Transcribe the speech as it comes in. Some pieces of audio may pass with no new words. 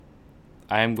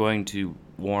I am going to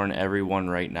warn everyone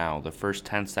right now. The first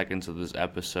 10 seconds of this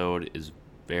episode is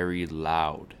very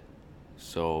loud.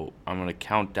 So I'm going to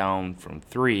count down from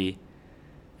 3,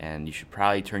 and you should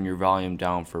probably turn your volume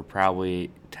down for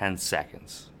probably 10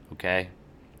 seconds. Okay?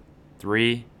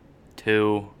 3,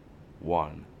 2,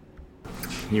 1.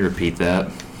 Can you repeat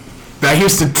that? That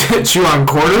used to chew on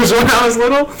quarters when I was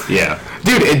little? Yeah.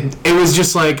 Dude, it was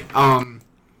just like,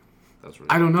 That's really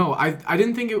I don't know. I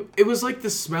didn't think it was like the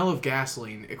smell of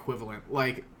gasoline equivalent.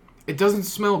 Like, it doesn't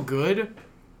smell good.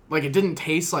 Like, it didn't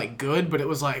taste like good, but it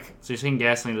was like... So you're saying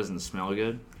gasoline doesn't smell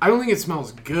good? I don't think it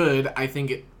smells good. I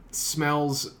think it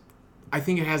smells... I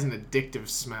think it has an addictive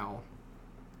smell.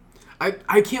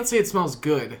 I can't say it smells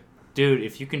good. Dude,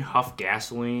 if you can huff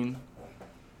gasoline,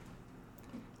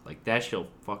 like, that shit'll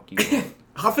fuck you up.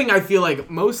 Huffing, I feel like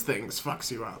most things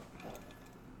fucks you up.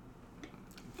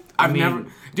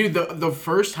 Dude, the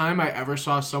first time I ever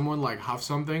saw someone, like, huff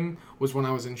something was when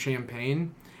I was in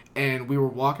Champaign, and we were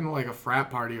walking to, like, a frat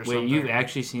party or something. Wait, you've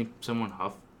actually seen someone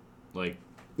huff, like...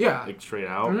 Yeah. Like, straight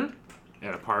out? Mm-hmm.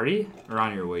 At a party? Or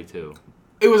on your way, too?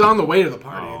 It was on the way to the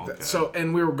party. Oh, okay. So,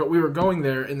 and we were going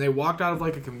there, and they walked out of,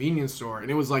 like, a convenience store,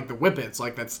 and it was, like, the Whippets,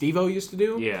 like, that Steve-O used to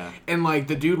do. Yeah. And, like,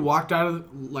 the dude walked out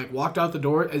the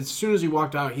door. As soon as he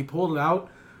walked out, he pulled it out,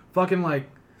 fucking, like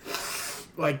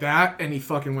that, and he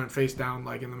fucking went face down,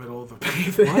 like, in the middle of the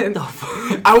pavement. What the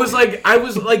fuck? I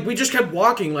was like, we just kept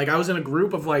walking. Like, I was in a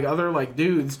group of, like, other, like,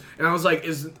 dudes, and I was like,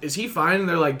 is he fine? And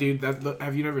they're like, dude,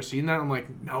 have you never seen that? I'm like,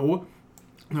 no.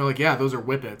 And they're like, yeah, those are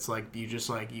Whippets. Like, you just,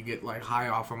 like, you get, like, high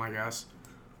off them, I guess.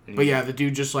 But yeah, the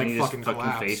dude just, like, fucking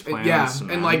collapsed.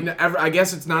 And, like, I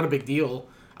guess it's not a big deal.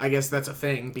 I guess that's a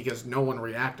thing, because no one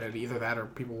reacted. Either that or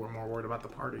people were more worried about the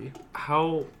party.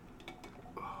 How...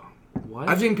 What?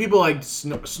 I've seen people, like,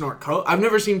 snort coke. I've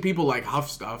never seen people, like, huff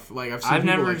stuff. Like, I've seen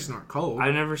people, like, snort coke.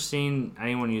 I've never seen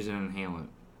anyone use an inhalant.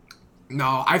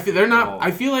 No, they're not...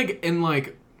 I feel like in,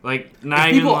 like... Like, not if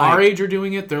even, people like... our age are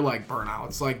doing it, they're, like,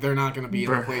 burnouts. Like, they're not going to be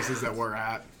in the places that we're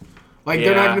at. Like, Yeah.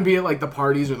 they're not going to be at, like, the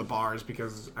parties or the bars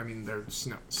because, I mean, they're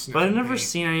sniffing. But I've never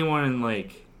seen anyone in,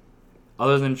 like...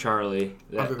 Other than Charlie.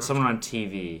 Someone on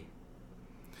TV.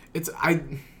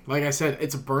 Like I said,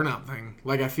 it's a burnout thing.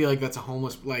 Like, I feel like that's a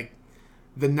homeless... Like,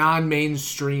 the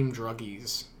non-mainstream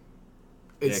druggies.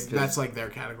 That's, like, their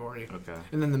category. Okay.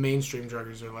 And then the mainstream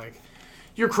druggies are, like...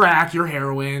 Your crack, your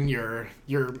heroin, your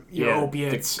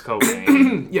opiates. The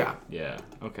cocaine. Yeah. Yeah,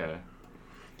 okay.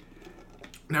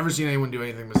 Never seen anyone do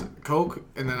anything but coke,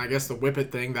 and then I guess the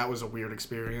Whippet thing, that was a weird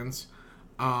experience.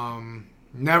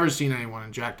 Never seen anyone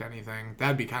inject anything.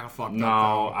 That'd be kind of fucked up.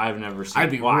 No, I've never seen...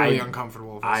 I'd be really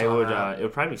uncomfortable if I saw that. It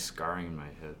would probably be scarring in my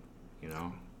head, you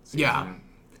know? Yeah.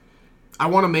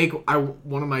 One of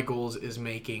my goals is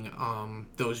making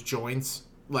those joints,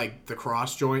 like the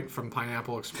cross joint from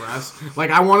Pineapple Express.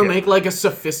 Like, I want to make, like, a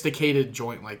sophisticated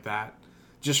joint like that,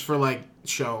 just for, like,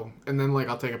 show. And then, like,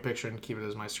 I'll take a picture and keep it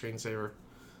as my screensaver.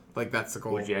 Like, that's the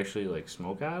goal. Would you actually, like,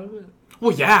 smoke out of it?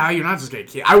 Well, yeah, you're not just gonna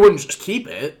keep... I wouldn't just keep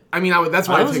it. I mean, that's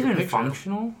why I take a picture.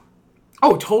 Functional?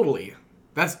 Oh, totally.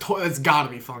 That's gotta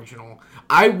be functional.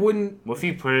 I wouldn't... What if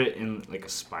you put it in, like, a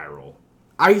spiral?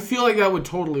 I feel like that would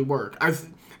totally work.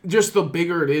 Just the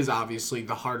bigger it is, obviously,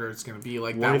 the harder it's going to be.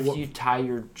 Like, what if you tie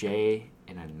your J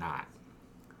in a knot?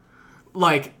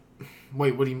 Like,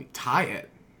 wait, what do you mean? Tie it?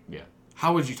 Yeah.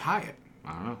 How would you tie it?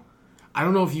 I don't know. I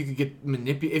don't know if you could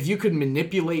if you could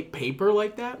manipulate paper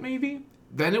like that, maybe,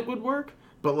 then it would work.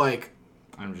 But, like...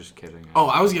 I'm just kidding.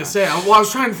 I was going to say, I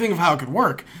was trying to think of how it could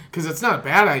work, because it's not a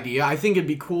bad idea. I think it'd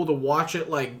be cool to watch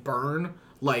it, like, burn,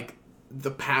 like,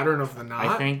 the pattern of the knot.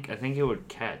 I think it would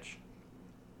catch.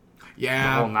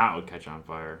 Yeah. The whole knot would catch on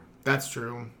fire. That's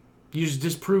true. You just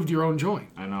disproved your own joint.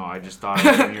 I know. I just thought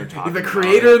when you were talking the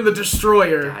creator and the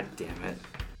destroyer. God damn it.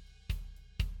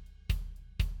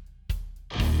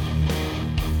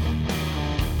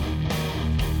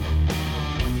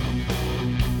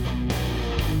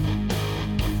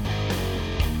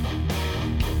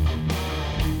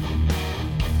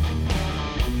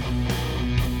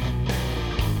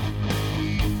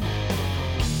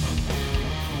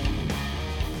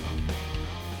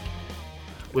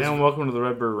 And welcome to the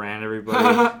Redbird Rant,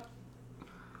 everybody.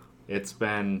 It's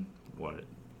been, what?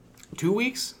 2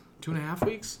 weeks? 2.5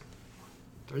 weeks?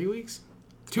 3 weeks?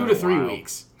 2 to 3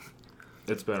 weeks.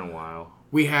 It's been a while.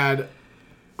 We had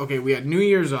New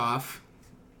Year's off,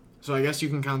 so I guess you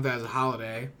can count that as a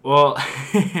holiday. Well,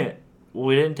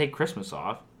 we didn't take Christmas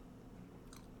off.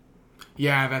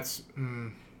 Yeah, that's...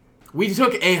 We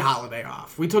took a holiday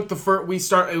off. We took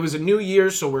it was a New Year,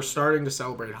 so we're starting to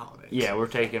celebrate holidays. Yeah, we're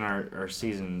taking our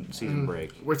season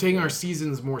break. We're taking our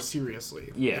seasons more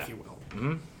seriously, yeah. if you will.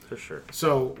 Mm-hmm. for sure.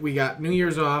 So we got New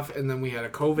Year's off, and then we had a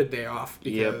COVID day off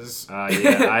because.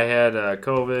 Yeah, I had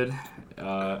COVID.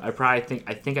 I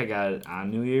think I got it on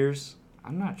New Year's.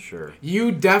 I'm not sure.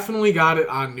 You definitely got it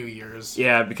on New Year's.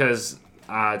 Yeah, because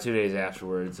 2 days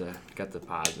afterwards, I got the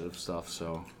positive stuff.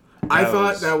 So I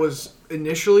thought that was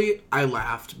initially. I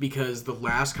laughed because the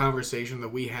last conversation that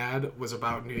we had was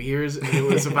about New Year's, and it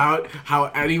was about how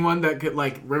anyone that could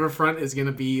Riverfront is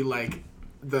gonna be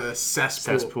the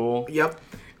cesspool. Yep.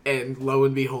 And lo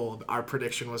and behold, our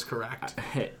prediction was correct.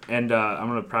 And I'm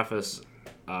gonna preface.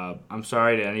 I'm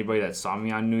sorry to anybody that saw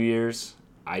me on New Year's.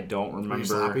 I don't remember. Were you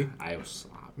sloppy? I was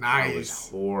sloppy. Nice. I was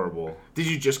horrible. Did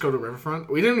you just go to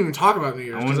Riverfront? We didn't even talk about New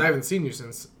Year's because I haven't seen you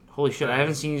since. Holy shit! I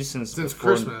haven't seen you since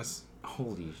Christmas.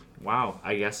 Holy wow!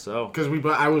 I guess so. Because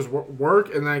I was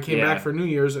work and then I came back for New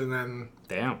Year's and then.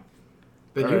 Damn.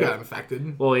 Then you got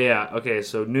infected. Well, yeah. Okay,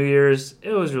 so New Year's,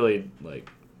 it was really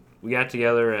we got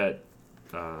together at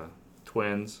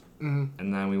Twins, and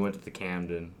then we went to the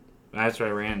Camden. That's where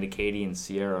I ran into Katie and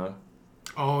Sierra.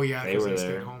 Oh yeah, they were there.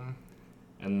 Stayed home.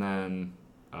 And then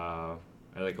at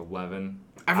 11.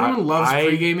 Everyone loves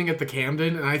pre-gaming at the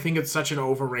Camden, and I think it's such an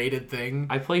overrated thing.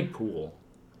 I played pool.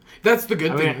 That's the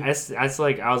good thing. That's I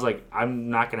was like, I'm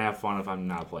not gonna have fun if I'm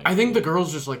not playing. I think the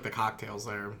girls just like the cocktails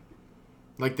there.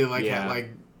 They have.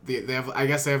 I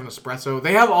guess they have an espresso.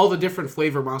 They have all the different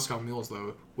flavor Moscow mules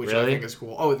though, which I think is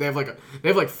cool. Oh, they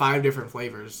have 5 different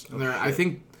flavors. And I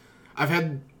think I've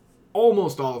had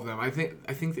almost all of them. I think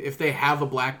if they have a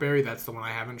blackberry, that's the one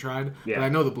I haven't tried. Yeah. But I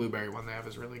know the blueberry one they have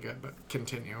is really good. But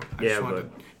continue. I just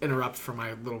wanted to interrupt for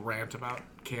my little rant about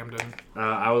Camden.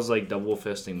 I was double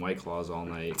fisting White Claws all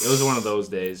night. It was one of those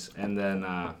days, and then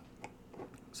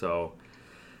so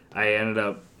I ended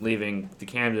up leaving the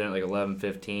Camden at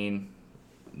 11:15.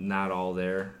 Not all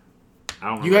there. I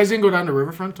don't. You guys didn't go down to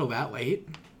Riverfront till that late?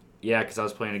 Yeah, because I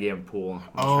was playing a game of pool.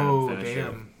 Oh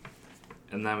damn!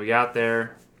 And then we got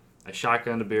there. I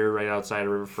shotgunned a beer right outside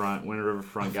of Riverfront. Went to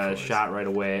Riverfront, got a shot right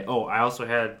away. Oh, I also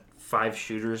had 5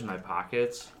 shooters in my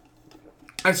pockets.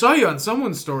 I saw you on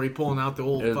someone's story pulling out the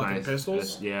old fucking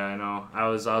pistols. Yeah, I know. I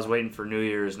was waiting for New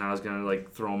Year's and I was gonna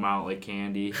throw them out like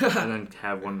candy and then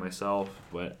have one myself.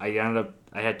 But I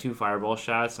had 2 fireball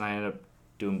shots and I ended up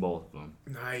doing both of them.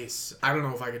 Nice. I don't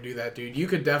know if I could do that, dude. You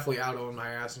could definitely out-own my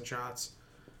ass in shots.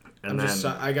 And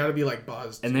I gotta be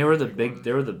buzzed. And they were the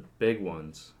big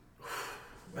ones.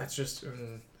 That's just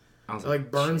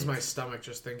it burns my stomach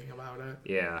just thinking about it.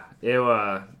 Yeah.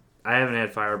 I haven't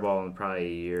had Fireball in probably a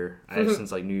year. I had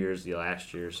since New Year's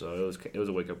last year, so it was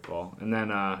a wake up call. And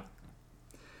then I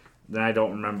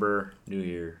don't remember New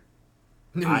Year.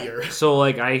 So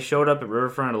I showed up at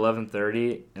Riverfront at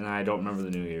 11:30, and I don't remember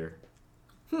the New Year.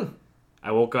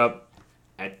 I woke up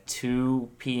at 2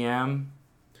 p.m.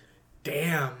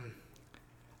 Damn.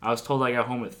 I was told I got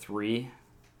home at 3.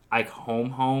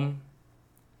 Home.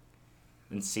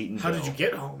 In Seatonville. How did you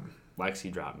get home?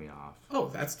 Lexi dropped me off. Oh,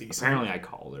 that's decent. Apparently I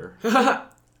called her.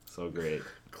 So great.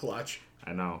 Clutch.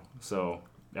 I know. So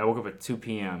I woke up at 2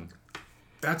 p.m.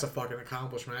 That's a fucking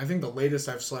accomplishment. I think the latest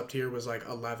I've slept here was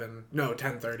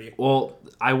 10:30. Well,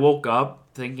 I woke up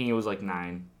thinking it was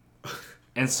 9.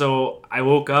 And so I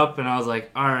woke up and I was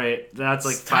like, all right, that's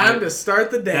it's time to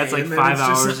start the day. That's 5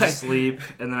 hours of sleep.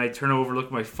 And then I turn over, look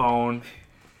at my phone.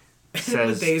 It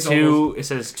says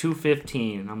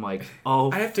 2:15. And I'm like, oh,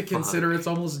 I have to consider it's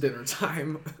almost dinner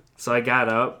time. So I got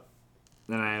up.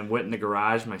 Then I went in the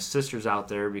garage. My sister's out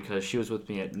there because she was with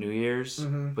me at New Year's.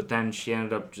 Mm-hmm. But then she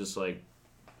ended up just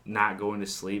not going to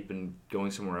sleep and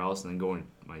going somewhere else and then going to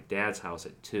my dad's house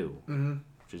at 2. Mm-hmm.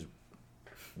 Which is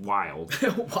wild.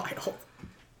 Wild.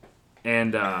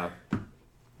 And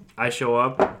I show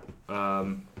up.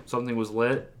 Something was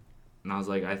lit. And I was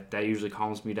like, that usually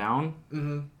calms me down.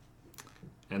 Mm-hmm.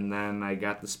 And then I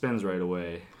got the spins right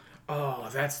away. Oh,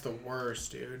 that's the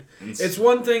worst, dude. It's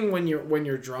one thing when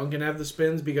you're drunk and have the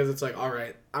spins because it's all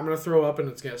right, I'm gonna throw up and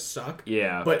it's gonna suck.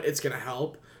 Yeah. But it's gonna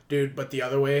help, dude. But the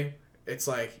other way, it's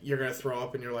you're gonna throw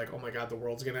up and you're oh my god, the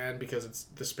world's gonna end because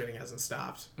the spinning hasn't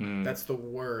stopped. That's the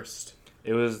worst.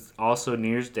 It was also New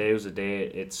Year's Day. It was the day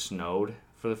it snowed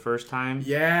for the first time.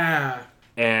 Yeah.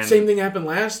 And same thing happened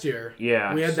last year.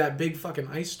 Yeah. We had that big fucking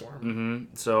ice storm. Mm-hmm.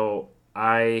 So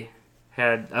I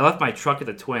left my truck at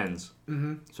the Twins.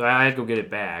 Mm-hmm. So I had to go get it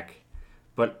back.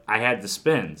 But I had the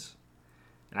spins.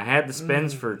 And I had the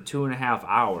spins for 2.5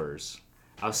 hours.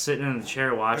 I was sitting in the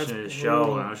chair watching the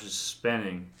show and I was just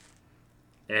spinning.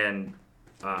 And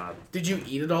did you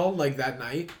eat it all that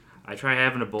night? I tried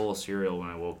having a bowl of cereal when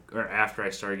I woke, or after I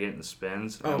started getting the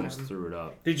spins. I almost threw it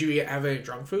up. Did you have any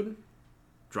drunk food?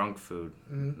 Drunk food?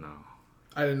 Mm-hmm. No.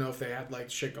 I didn't know if they had like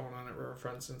shit going on at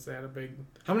Riverfront since they had a big.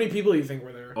 How many people do you think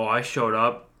were there? Oh, I showed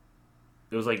up.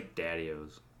 It was like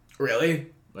daddy-o's. Really?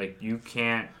 Like, you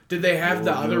can't... Did they have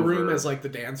the other room as like the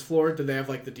dance floor? Did they have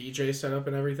like the DJ set up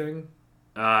and everything?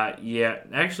 Yeah.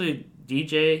 Actually,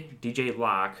 DJ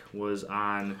Locke was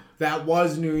on... That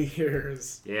was New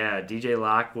Year's. Yeah, DJ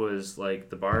Locke was like,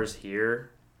 the bar's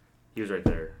here. He was right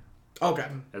there. Okay.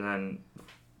 And then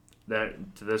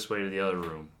that to this way to the other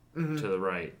room, to the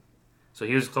right. So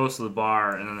he was close to the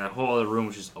bar, and then that whole other room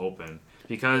was just open.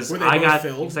 Because I got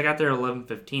there at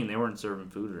 11:15. They weren't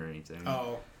serving food or anything.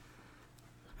 Oh.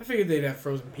 I figured they'd have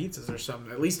frozen pizzas or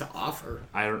something, at least to offer.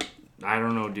 I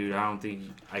don't know, dude. I don't think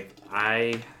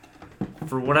I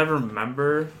for what I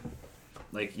remember,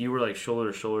 like you were like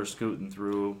shoulder to shoulder scooting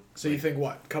through. So you think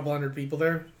what? A couple hundred people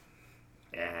there?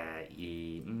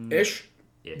 Ish.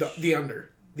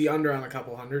 The under on a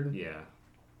couple hundred. Yeah.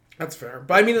 That's fair,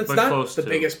 but I mean it's not the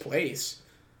biggest place.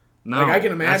 No, like I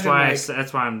can imagine.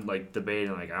 That's why I'm like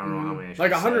debating. Like I don't know how many.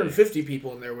 Like 150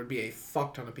 people in there would be a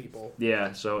fuck ton of people.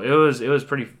 Yeah, so it was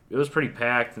pretty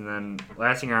packed. And then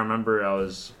last thing I remember, I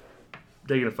was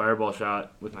taking a fireball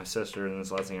shot with my sister, and that's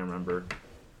the last thing I remember.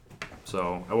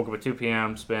 So I woke up at 2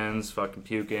 p.m. Spins, fucking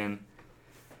puking.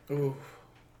 Ooh.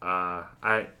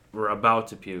 We're about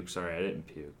to puke. Sorry, I didn't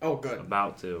puke. Oh, good.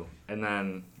 About to. And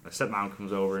then my stepmom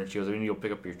comes over and she goes, "We need to go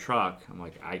pick up your truck." I'm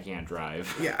like, "I can't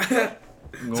drive." Yeah.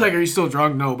 It's like, are you still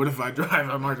drunk? No, but if I drive,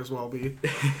 I might as well be.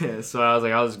 So I was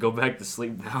like, I'll just go back to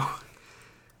sleep now.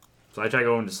 So I tried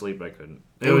going to sleep, but I couldn't.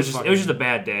 It was just a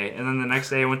bad day. And then the next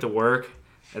day I went to work,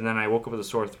 and then I woke up with a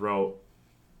sore throat.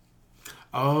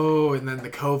 Oh, and then the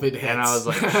COVID hits. And I was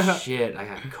like, shit, I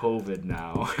got COVID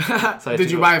now. So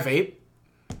Did you buy a vape?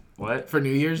 What? For New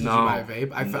Year's? Did you buy a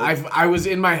vape? I was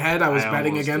in my head, I was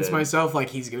betting against myself, like,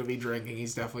 he's going to be drinking.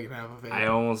 He's definitely going to have a vape. I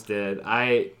almost did.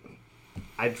 I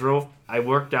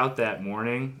worked out that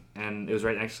morning, and it was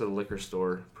right next to the liquor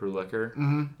store, Prue Liquor.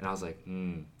 Mm-hmm. And I was like,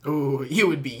 Ooh, you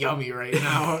would be yummy right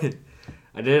now.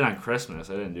 I did it on Christmas.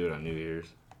 I didn't do it on New Year's.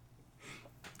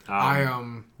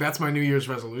 That's my New Year's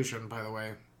resolution, by the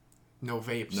way. No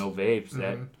vapes. No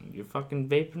vapes. You're fucking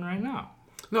vaping right now.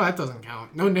 No, that doesn't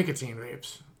count. No nicotine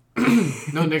vapes.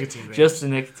 No nicotine vapes. Just the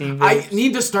nicotine vapes? I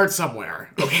need to start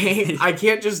somewhere, okay? I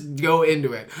can't just go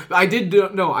into it. I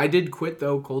did quit,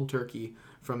 though, cold turkey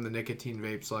from the nicotine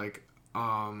vapes. Like,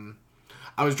 I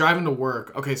was driving to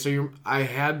work. Okay, so I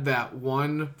had that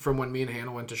one from when me and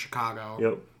Hannah went to Chicago.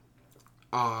 Yep.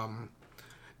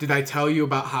 Did I tell you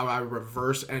about how I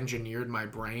reverse engineered my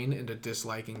brain into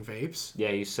disliking vapes?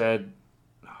 Yeah, you said...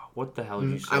 What the hell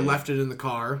did you say? I left it in the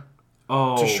car.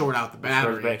 To short out the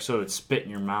battery. So it would spit in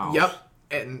your mouth. Yep.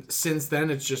 And since then,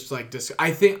 it's just like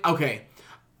I think, okay.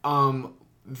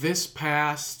 This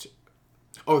past...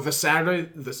 Oh,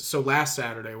 last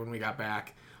Saturday when we got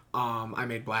back, I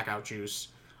made blackout juice.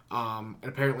 And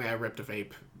apparently I ripped a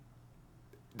vape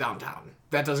downtown.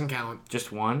 That doesn't count.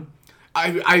 Just one?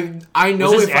 I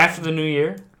know. Was this after the New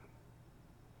Year?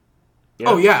 Yep.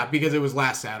 Oh yeah, because it was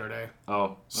last Saturday.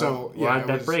 Oh, so yeah,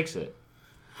 that breaks it.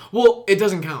 Well, it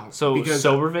doesn't count. So because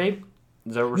sober vape?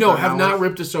 Is that what we're no, have not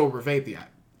ripped a sober vape yet.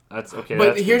 That's okay.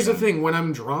 But here's the thing: when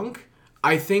I'm drunk,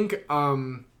 I think.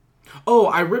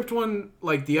 I ripped one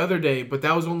like the other day, but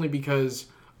that was only because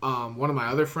one of my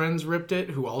other friends ripped it,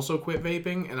 who also quit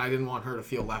vaping, and I didn't want her to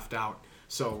feel left out.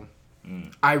 So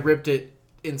I ripped it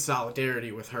in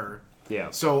solidarity with her.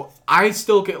 Yeah. So I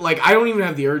still get I don't even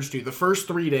have the urge to. The first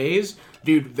 3 days,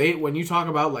 dude, when you talk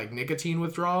about like nicotine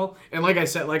withdrawal, and like I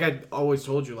said, like I always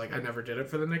told you, like I never did it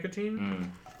for the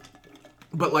nicotine.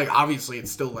 But like obviously it's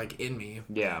still like in me.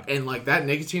 Yeah. And like that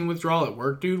nicotine withdrawal at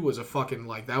work, dude, was a fucking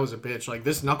that was a bitch. Like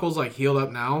this knuckle's like healed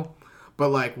up now, but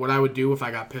like what I would do if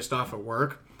I got pissed off at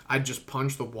work, I'd just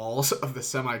punch the walls of the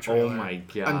semi-trailer. Oh my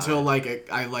god. Until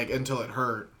until it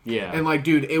hurt. Yeah. And like,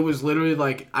 dude, it was literally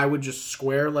like I would just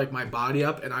square like my body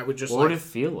up, and I would just. What would it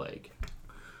feel like?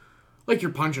 Like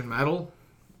you're punching metal.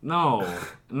 No.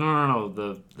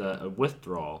 The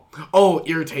withdrawal. Oh,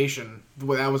 irritation.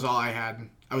 Well, that was all I had.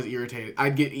 I was irritated.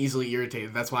 I'd get easily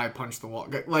irritated. That's why I punched the wall.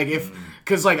 Like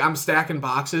because like I'm stacking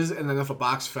boxes, and then if a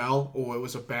box fell, it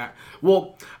was a bad.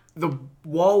 Well, the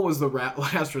wall was the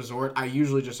last resort. I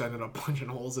usually just ended up punching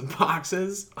holes in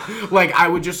boxes. Like I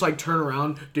would just like turn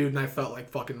around, dude, and I felt like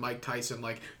fucking Mike Tyson,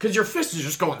 like because your fist is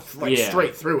just going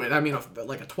straight through it. I mean,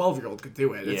 like a 12-year-old could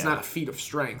do it. It's not a feat of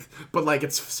strength, but like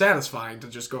it's satisfying to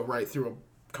just go right through a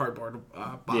cardboard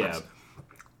box. Yeah.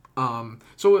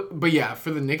 But yeah,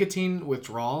 for the nicotine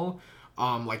withdrawal,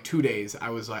 like 2 days, I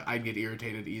was like, I'd get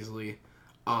irritated easily.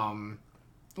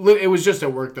 It was just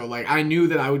at work though. Like I knew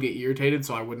that I would get irritated,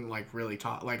 so I wouldn't like really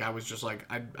talk. Like I was just like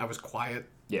I was quiet.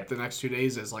 Yeah. The next 2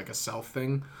 days as like a self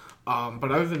thing.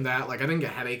 But other than that, like I didn't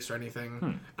get headaches or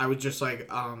anything. I was just like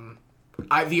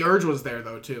the urge was there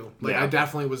though too. Like I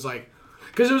definitely was like,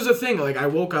 because it was a thing. Like I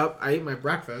woke up, I ate my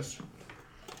breakfast,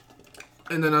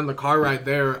 and then on the car ride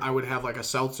there, I would have like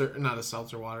not a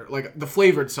seltzer water, like the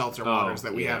flavored seltzer waters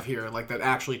that we have here, like that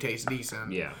actually taste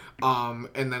decent. Yeah.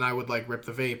 And then I would like rip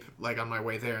the vape like on my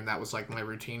way there, and that was like my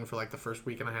routine for like the first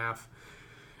week and a half.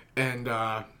 And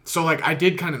so like I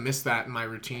did kind of miss that in my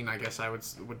routine, I guess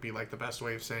would be like the best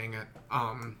way of saying it.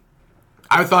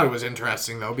 I thought it was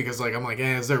interesting though, because like I'm like,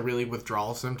 is there really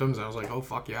withdrawal symptoms? And I was like, oh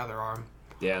fuck yeah, there are.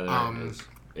 Yeah, there is.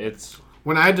 It's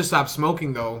when I had to stop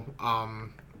smoking though,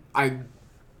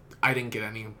 I didn't get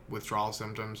any withdrawal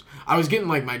symptoms. I was getting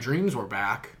like my dreams were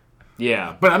back.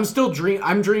 Yeah. But I'm still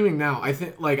I'm dreaming now. I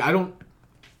think like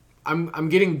I'm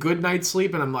getting good night's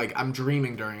sleep, and I'm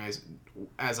dreaming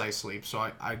as I sleep. So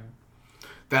I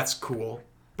that's cool.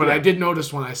 But I did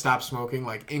notice when I stopped smoking,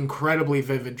 like incredibly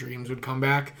vivid dreams would come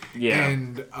back. Yeah.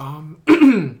 And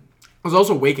I was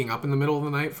also waking up in the middle of the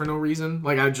night for no reason.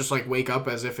 Like I'd just like wake up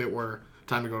as if it were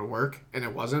time to go to work, and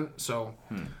it wasn't. So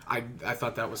I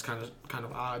thought that was kind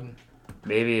of odd.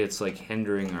 Maybe it's like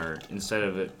hindering our, instead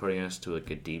of it putting us to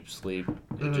like a deep sleep,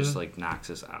 it just like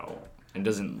knocks us out and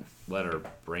doesn't let our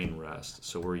brain rest.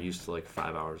 So we're used to like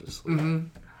 5 hours of sleep. Mm-hmm.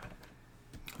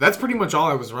 That's pretty much all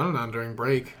I was running on during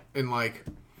break. And like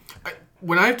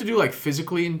when I have to do like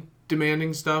physically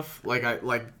demanding stuff, like I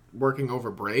like working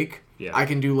over break, I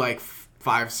can do like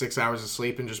 5-6 hours of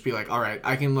sleep and just be like, all right,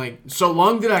 I can like, so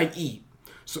long that I eat.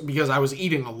 So, because I was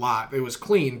eating a lot. It was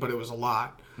clean, but it was a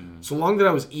lot. So long that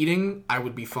I was eating, I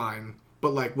would be fine.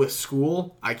 But like with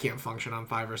school, I can't function on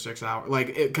 5 or 6 hours.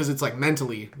 Like, because it's like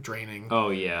mentally draining. Oh,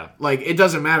 yeah. Like, it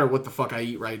doesn't matter what the fuck I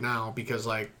eat right now, because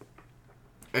like,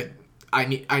 I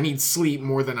need sleep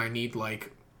more than I need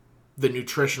like the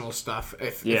nutritional stuff,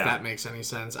 if that makes any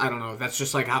sense. I don't know. That's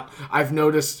just like how I've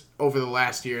noticed over the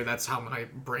last year, that's how my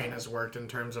brain has worked in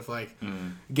terms of like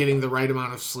getting the right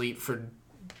amount of sleep for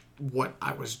what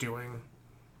I was doing.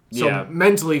 So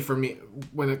mentally for me,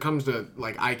 when it comes to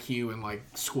like IQ and like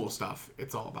school stuff,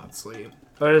 it's all about sleep.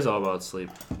 But it is all about sleep.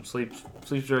 Sleep's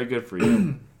very good for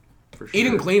you. For sure.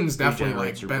 Eating clean's definitely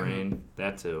like your brain.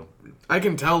 That too. I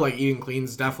can tell like eating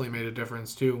clean's definitely made a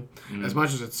difference too. As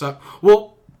much as it sucks.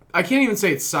 Well, I can't even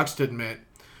say it sucks to admit,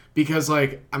 because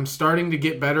like I'm starting to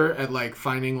get better at like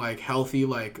finding like healthy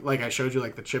like I showed you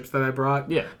like the chips that I brought.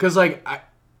 Yeah. Because like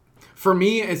for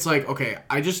me it's like, okay,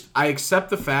 I accept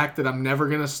the fact that I'm never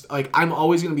gonna like I'm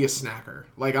always gonna be a snacker.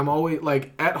 Like I'm always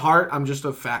like at heart I'm just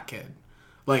a fat kid.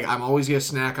 Like I'm always gonna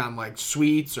snack on like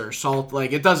sweets or salt.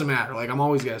 Like it doesn't matter. Like I'm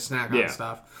always gonna snack on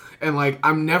stuff. And like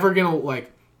I'm never gonna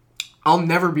like. I'll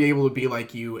never be able to be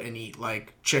like you and eat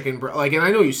like chicken, like, and I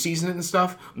know you season it and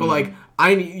stuff, but like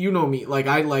you know me, like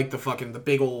I like the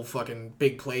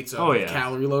big plates of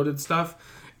calorie loaded stuff,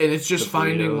 and it's just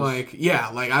finding like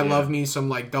I love me some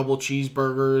like double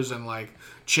cheeseburgers and like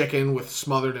chicken with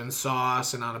smothered in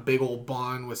sauce and on a big old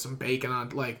bun with some bacon on.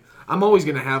 Like I'm always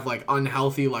gonna have like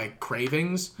unhealthy like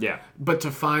cravings, but to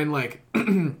find like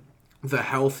the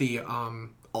healthy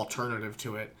alternative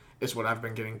to it is what I've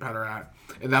been getting better at.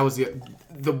 And that was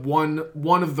the one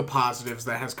of the positives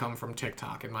that has come from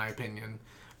TikTok, in my opinion.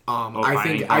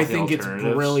 I think it's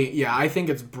brilliant. Yeah, I think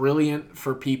it's brilliant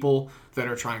for people that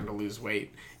are trying to lose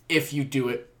weight. If you do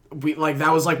it,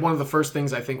 that was like one of the first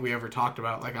things I think we ever talked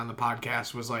about, like on the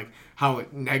podcast, was like how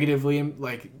it negatively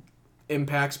like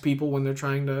impacts people when they're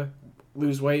trying to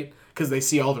lose weight, because they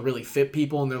see all the really fit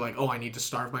people and they're like, oh, I need to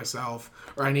starve myself,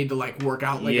 or I need to like work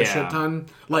out like a shit ton.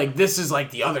 Like this is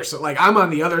like the other side. Like I'm on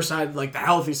the other side, like the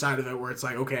healthy side of it, where it's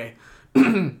like, okay,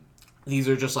 these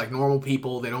are just like normal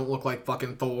people. They don't look like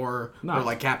fucking Thor or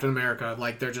like Captain America.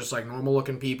 Like they're just like normal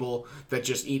looking people that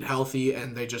just eat healthy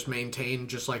and they just maintain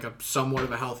just like a somewhat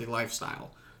of a healthy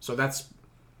lifestyle. So that's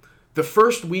the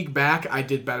first week back. I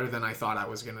did better than I thought I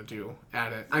was gonna do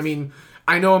at it. I mean,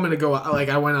 I know I'm gonna go like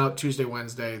I went out Tuesday,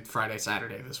 Wednesday, Friday,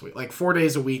 Saturday this week. Like 4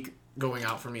 days a week going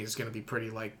out for me is gonna be pretty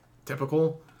like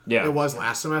typical. Yeah, it was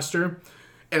last semester,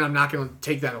 and I'm not gonna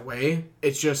take that away.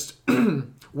 It's just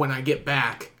when I get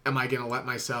back, am I gonna let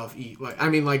myself eat? Like I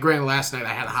mean, like granted, last night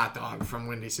I had a hot dog from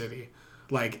Windy City.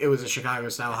 Like it was a Chicago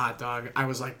style hot dog. I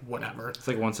was like, whatever. It's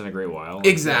like once in a great while.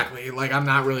 Exactly. Yeah. Like I'm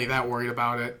not really that worried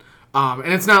about it.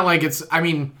 And it's not like it's. I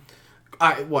mean.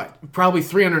 Probably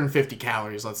 350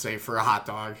 calories, let's say, for a hot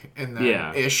dog, and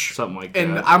then ish, something like that.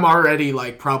 And I'm already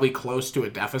like probably close to a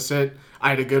deficit. I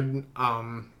had a good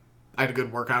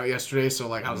workout yesterday, so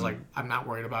like I was like, I'm not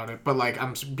worried about it. But like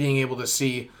I'm being able to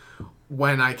see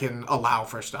when I can allow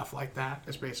for stuff like that.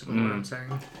 Is basically what I'm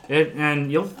saying.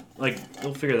 And you'll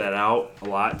figure that out a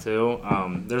lot too.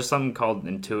 There's something called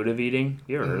intuitive eating.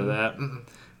 You ever heard of that? Mm-mm.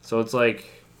 So it's like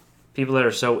people that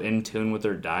are so in tune with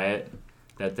their diet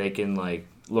that they can like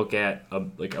look at a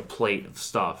plate of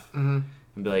stuff and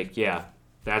be like, yeah,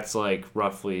 that's like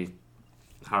roughly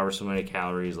however so many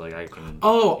calories. Like I can.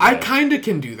 Oh, I kind of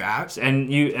can do that.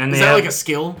 And is that like a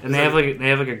skill? And they have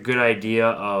a good idea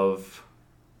of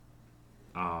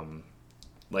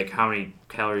like how many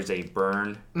calories they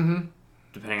burn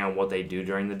depending on what they do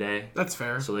during the day. That's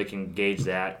fair. So they can gauge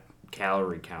that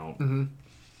calorie count.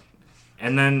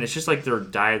 And then it's just like their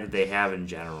diet that they have in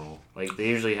general. Like they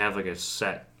usually have like a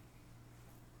set.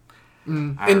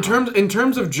 In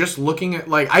terms of just looking at,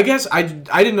 like, I guess I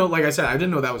didn't know, like I said, I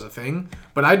didn't know that was a thing,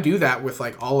 but I do that with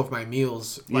like all of my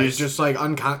meals. Like just like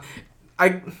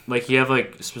like you have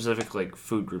like specific like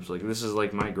food groups. Like this is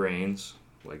like my grains.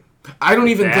 Like I don't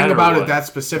even think about it that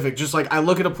specific. Just like I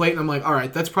look at a plate and I'm like, all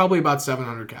right, that's probably about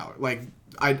 700 calories. Like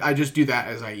I just do that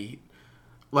as I eat.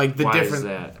 Like the Why different.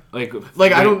 Why is that?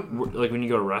 Like I don't like when you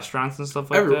go to restaurants and stuff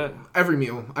like that. Every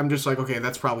meal, I'm just like, okay,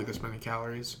 that's probably this many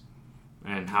calories.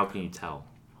 And how can you tell?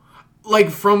 Like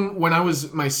from when I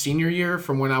was my senior year,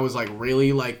 from when I was like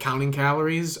really like counting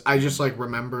calories, I just like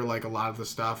remember like a lot of the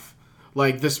stuff.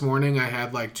 Like this morning, I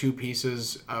had like 2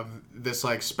 pieces of this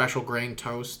like special grain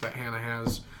toast that Hannah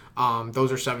has.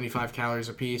 Those are 75 calories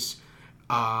a piece,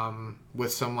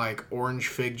 with some like orange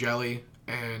fig jelly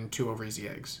and 2 over easy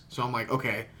eggs. So I'm like,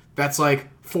 okay, that's like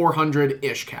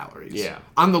 400-ish calories. Yeah.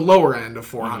 On the lower end of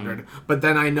 400. But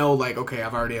then I know like, okay,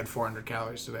 I've already had 400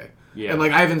 calories today. Yeah. And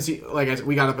like I haven't seen, like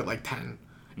we got up at like 10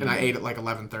 and I ate at like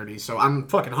 11:30. So I'm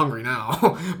fucking hungry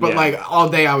now. But like all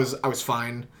day I was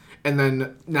fine. And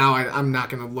then now I'm not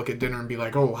going to look at dinner and be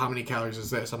like, oh, how many calories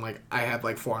is this? I'm like, I had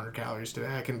like 400 calories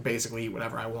today. I can basically eat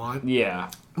whatever I want. Yeah.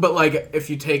 But like if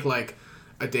you take like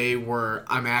a day where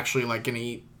I'm actually like going to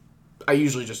eat, I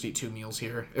usually just eat 2 meals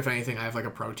here. If anything, I have like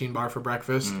a protein bar for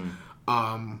breakfast.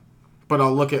 But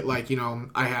I'll look at like, you know,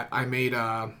 I made,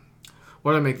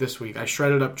 what did I make this week? I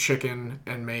shredded up chicken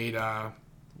and made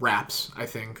wraps, I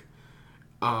think.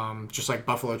 Just like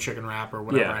buffalo chicken wrap or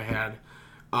whatever I had.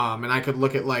 And I could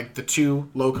look at like the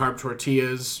 2 low-carb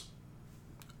tortillas,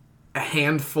 a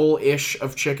handful-ish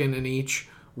of chicken in each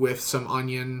with some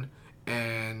onion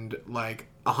and like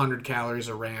 100 calories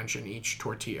of ranch in each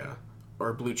tortilla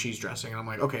or blue cheese dressing. And I'm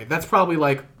like, okay, that's probably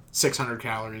like 600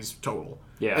 calories total.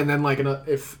 Yeah. And then like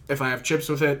if I have chips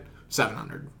with it,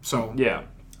 700. So yeah,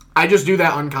 I just do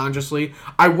that unconsciously.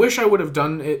 I wish I would have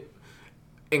done it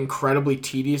incredibly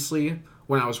tediously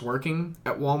when I was working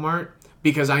at Walmart.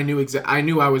 Because I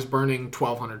knew I was burning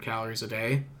 1,200 calories a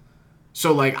day,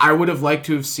 so like I would have liked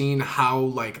to have seen how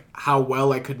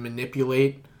well I could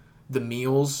manipulate the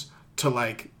meals to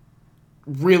like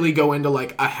really go into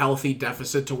like a healthy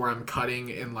deficit to where I'm cutting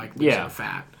and like losing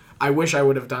fat. I wish I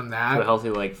would have done that. So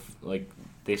healthy, like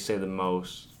they say the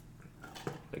most,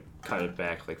 like cut it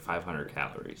back like 500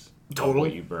 calories total.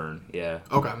 What you burn, yeah.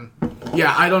 Okay.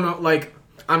 Yeah, I don't know, like.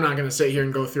 I'm not going to sit here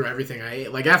and go through everything I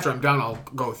ate. Like, after I'm done, I'll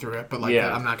go through it. But, like,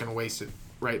 I'm not going to waste it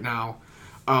right now.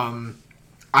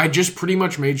 I just pretty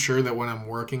much made sure that when I'm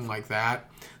working like that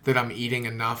I'm eating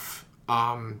enough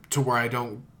to where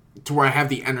I have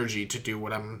the energy to do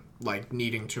what I'm, like,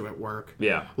 needing to at work.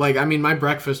 Yeah. Like, I mean, my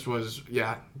breakfast was,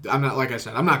 I'm not, like I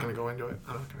said, I'm not going to go into it.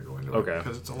 Okay.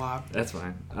 Because it's a lot. That's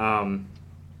fine.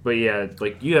 But yeah,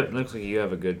 like it looks like you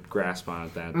have a good grasp on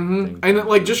it. That thing. And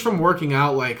like just from working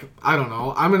out, like I don't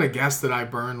know, I'm gonna guess that I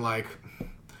burn like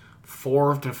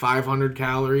 400 to 500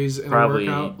 calories in a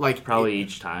workout. Like probably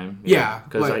each time. Yeah,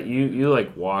 because like, you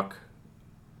like walk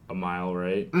a mile,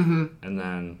 right? Mm-hmm. And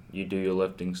then you do your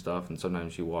lifting stuff, and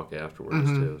sometimes you walk afterwards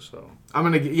too. So I'm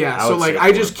gonna so like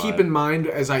I just keep in mind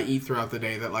as I eat throughout the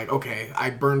day that like okay,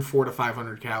 I burn 400 to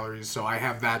 500 calories, so I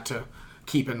have that to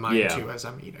keep in mind too as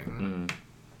I'm eating. Mm-hmm.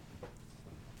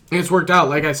 It's worked out.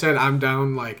 Like I said, I'm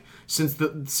down like since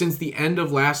the end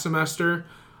of last semester,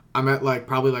 I'm at like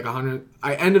probably like 100.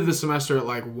 I ended the semester at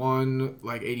like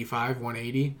 85,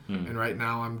 180, and right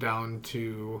now I'm down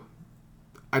to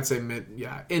I'd say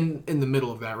in the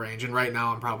middle of that range. And right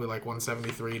now I'm probably like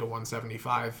 173 to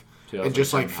 175. And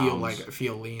just like feel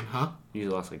lean, huh? You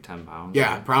lost like 10 pounds.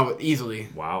 Yeah, probably easily.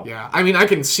 Wow. Yeah, I mean I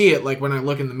can see it like when I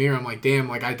look in the mirror. I'm like, damn,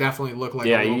 like I definitely look like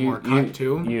a little more cut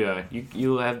too. Yeah,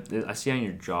 you have. I see on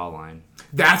your jawline.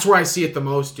 That's where I see it the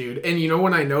most, dude. And you know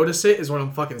when I notice it is when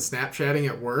I'm fucking Snapchatting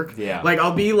at work. Yeah. Like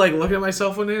I'll be like looking at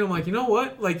myself one day and I'm like, you know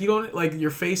what? Like you don't like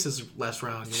your face is less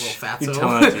round, you little fatso. You're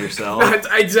telling that to yourself.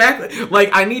 Exactly. Like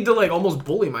I need to like almost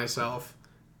bully myself.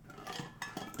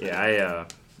 Yeah,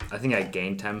 I think I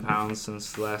gained 10 pounds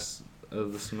since the last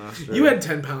of the semester. You had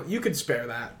 10 pounds. You could spare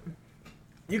that.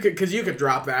 You could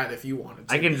drop that if you wanted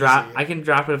to. I can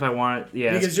drop it if I want it.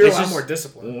 Yeah, because you're a lot just, more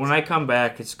disciplined. When I come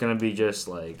back, it's gonna be just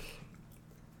like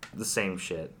the same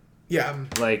shit. Yeah.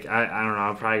 Like I don't know.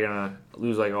 I'm probably gonna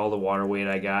lose like all the water weight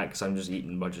I got because I'm just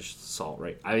eating a bunch of salt.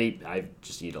 Right. I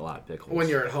just eat a lot of pickles. When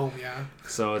you're at home, yeah.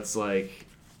 So it's like.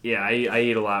 Yeah, I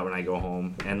eat a lot when I go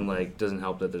home, and like doesn't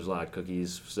help that there's a lot of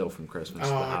cookies still from Christmas at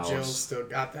the house. Jill's still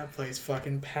got that place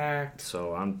fucking packed.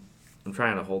 So I'm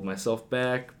trying to hold myself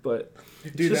back, but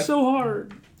it's just so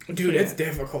hard. Dude, it's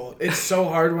difficult. It's so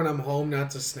hard when I'm home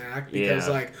not to snack because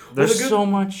there's so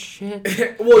much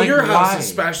shit. Well, like, your house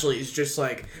especially is just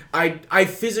like I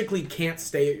physically can't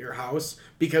stay at your house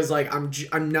because like I'm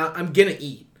gonna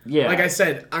eat. Yeah. Like I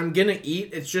said, I'm gonna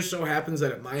eat. It just so happens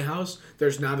that at my house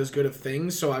there's not as good of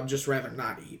things, so I'd just rather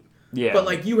not eat. Yeah. But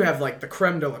like you have like the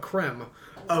creme de la creme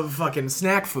of fucking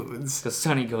snack foods. Because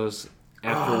Sonny goes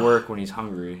after work when he's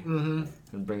hungry and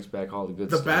brings back all the good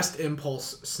stuff. The best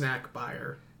impulse snack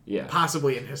buyer. Yeah.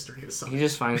 Possibly in history of something. He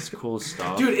just finds cool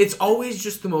stuff. Dude, it's always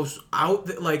just the most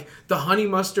like the honey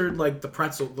mustard, like the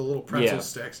little pretzel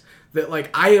sticks. That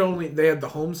like they had the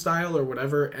home style or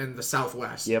whatever and the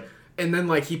Southwest. Yep. And then,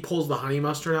 like, he pulls the honey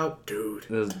mustard out. Dude.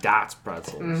 Those Dots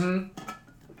pretzels. Mm-hmm.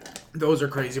 Those are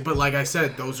crazy. But like I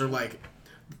said, those are, like,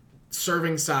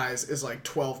 serving size is, like,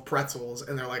 12 pretzels,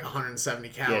 and they're, like, 170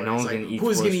 calories. Yeah, no one's like, going to eat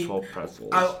who's gonna eat 12 pretzels.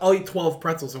 I'll eat 12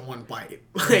 pretzels in one bite.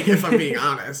 Like, if I'm being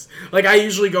honest. Like, I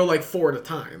usually go, like, 4 at a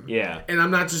time. Yeah. And I'm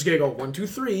not just going to go 1, 2,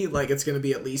 3. Like, it's going to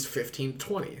be at least 15,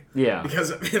 20. Yeah.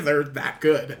 Because they're that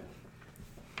good.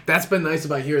 That's been nice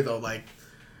about here, though, like...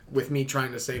 With me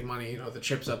trying to save money, the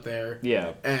chips up there.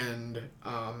 Yeah. And,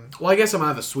 well, I guess I'm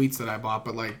out of the sweets that I bought,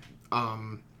 but, like,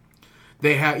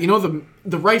 they have,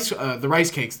 the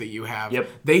rice cakes that you have. Yep.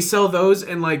 They sell those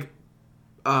in, like,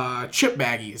 chip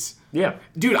baggies. Yeah.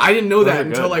 Dude, I didn't know that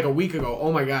until, good. like, a week ago.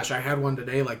 Oh, my gosh, I had one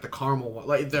today, like, the caramel one.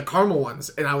 Like, the caramel ones.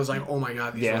 And I was like, oh, my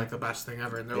God, these are, like, the best thing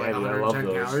ever. And they're, like,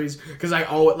 110 calories. Because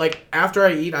after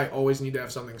I eat, I always need to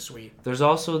have something sweet. There's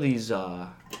also these,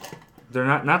 they're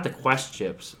not the Quest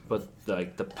chips, but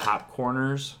like the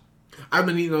popcorners. I've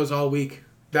been eating those all week.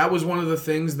 That was one of the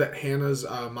things that Hannah's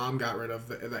mom got rid of.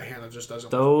 That Hannah just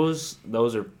doesn't. Those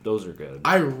are good.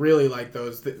 I really like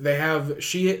those. They have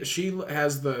she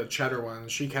has the cheddar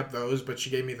ones. She kept those, but she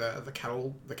gave me the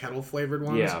kettle flavored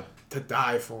ones. Yeah. To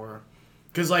die for.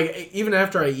 Because like even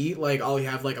after I eat, like I'll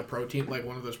have like a protein, like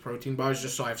one of those protein bars,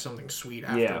 just so I have something sweet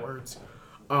afterwards.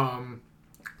 Yeah.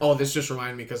 Oh, this just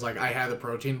reminded me because, like, I had the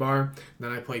protein bar,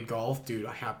 then I played golf. Dude,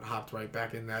 I hopped right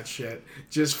back in that shit.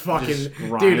 Just fucking...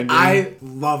 Dude, I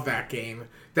love that game.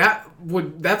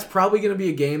 That's probably going to be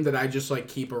a game that I just, like,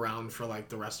 keep around for, like,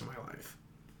 the rest of my life.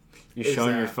 You're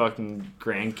showing your fucking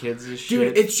grandkids this shit?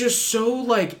 Dude, it's just so,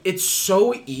 like... It's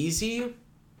so easy,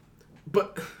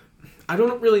 but I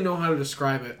don't really know how to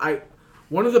describe it.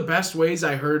 One of the best ways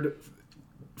I heard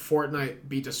Fortnite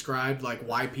be described, like,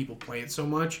 why people play it so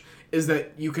much... is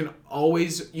that you could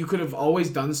have always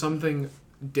done something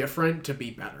different to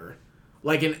be better.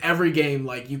 Like in every game,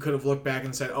 like you could have looked back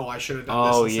and said, "Oh, I should have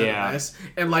done this instead of this."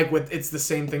 And like it's the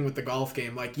same thing with the golf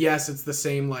game. Like yes, it's the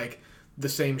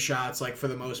same shots, like for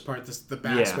the most part, the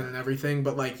backspin and everything.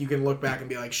 But like you can look back and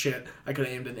be like, "Shit, I could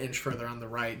have aimed an inch further on the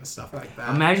right" and stuff like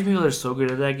that. Imagine people that are so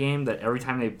good at that game that every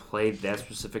time they play that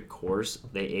specific course,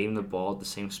 they aim the ball at the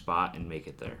same spot and make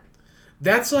it there.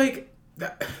 That's like.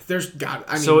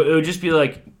 So it would just be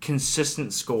like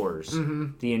consistent scores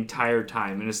the entire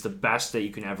time, and it's the best that you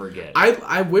can ever get.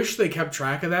 I wish they kept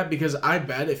track of that because I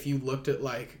bet if you looked at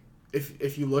like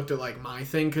if you looked at like my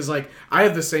thing, because like I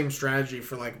have the same strategy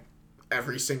for like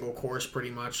every single course pretty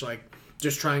much, like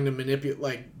just trying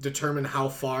to determine how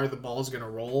far the ball's gonna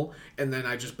roll, and then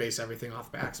I just base everything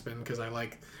off backspin because I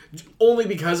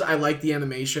like the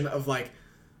animation of like.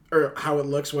 Or how it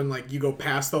looks when like you go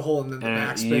past the hole and then the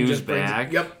backspin just brings back.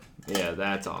 it. Yep. Yeah,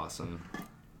 that's awesome.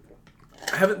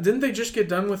 Didn't they just get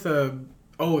done with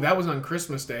that was on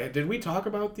Christmas Day. Did we talk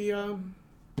about the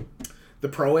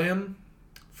Pro-Am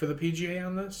for the PGA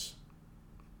on this?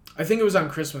 I think it was on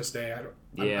Christmas Day. I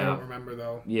don't remember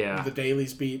though. Yeah. The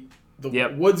Dailies beat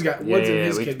Woods and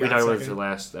his kid got second. We talked about this the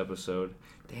last episode.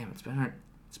 Damn,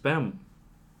 it's been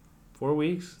 4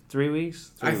 weeks, 3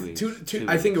 weeks, 3 weeks. 2 weeks.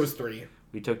 I think it was 3.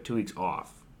 We took 2 weeks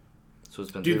off. So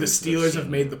it's been Dude, the Steelers have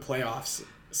made the playoffs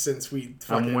since we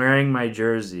fucking... I'm wearing my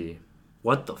jersey.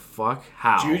 What the fuck?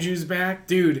 How? Juju's back?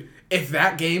 Dude, if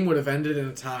that game would have ended in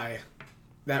a tie,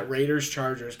 that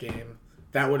Raiders-Chargers game,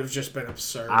 that would have just been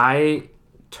absurd. I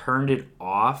turned it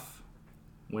off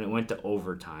when it went to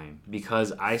overtime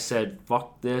because I said,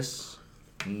 fuck this.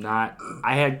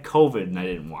 I had COVID and I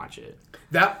didn't watch it.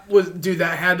 That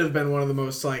had to have been one of the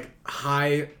most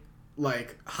high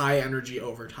energy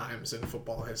overtimes in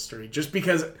football history. Just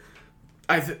because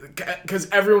because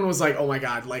everyone was like, oh my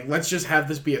god, let's just have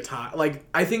this be a tie.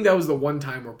 I think that was the one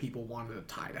time where people wanted a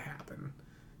tie to happen,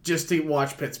 just to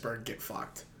watch Pittsburgh get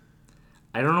fucked.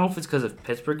 I don't know if it's because of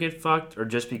Pittsburgh get fucked or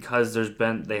just because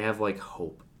they have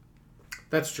hope.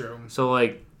 That's true. So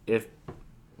if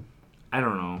I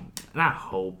don't know, not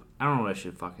hope. I don't know what I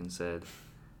should fucking said.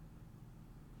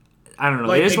 I don't know.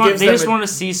 They just want to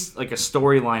see a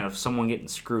storyline of someone getting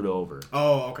screwed over.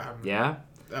 Oh, okay. Yeah,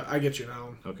 I get you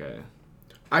now. Okay.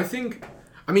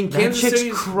 Kansas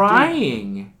City's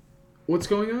crying. Dude, what's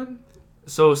going on?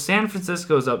 So San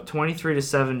Francisco's up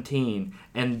 23-17,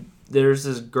 and there's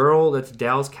this girl that's a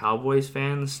Dallas Cowboys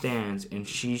fan in the stands, and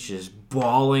she's just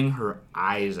bawling her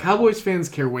eyes out. Cowboys fans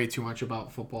care way too much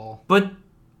about football. But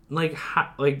they're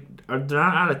not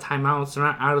out of timeouts. They're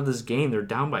not out of this game. They're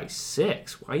down by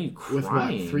 6. Why are you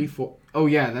crying? With 3, 4? Oh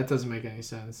yeah, that doesn't make any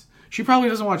sense. She probably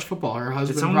doesn't watch football. Her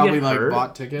husband probably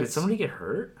bought tickets. Did somebody get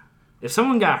hurt? If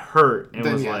someone got hurt and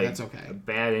was that's okay. A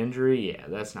bad injury, yeah,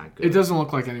 that's not good. It doesn't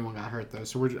look like anyone got hurt though,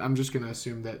 so I'm just gonna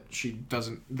assume that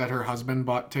that her husband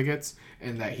bought tickets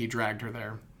and that he dragged her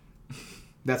there.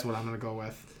 That's what I'm gonna go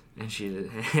with. And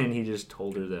he just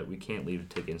told her that we can't leave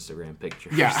to take Instagram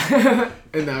pictures. Yeah,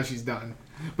 and now she's done.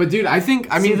 But dude,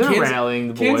 they're rallying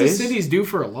the boys. Kansas City's due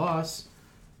for a loss.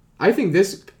 I think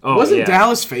this wasn't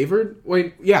Dallas favored.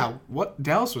 Wait, yeah,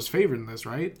 Dallas was favored in this,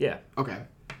 right? Yeah. Okay.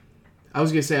 I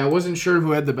was going to say, I wasn't sure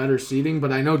who had the better seeding,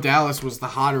 but I know Dallas was the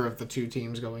hotter of the two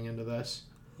teams going into this.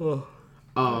 Oh.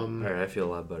 All right, I feel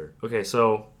a lot better. Okay,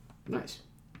 so... Nice.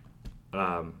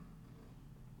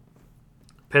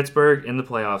 Pittsburgh in the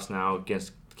playoffs now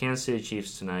against Kansas City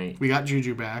Chiefs tonight. We got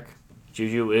Juju back.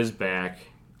 Juju is back.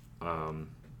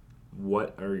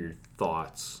 What are your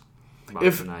thoughts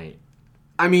about tonight?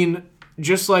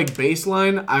 Just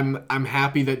baseline, I'm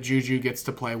happy that Juju gets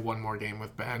to play one more game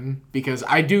with Ben because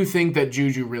I do think that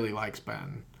Juju really likes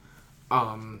Ben,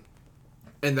 and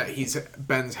that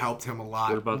Ben's helped him a lot.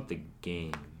 What about the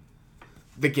game?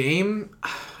 The game,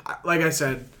 like I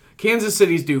said, Kansas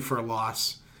City's due for a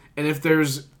loss, and if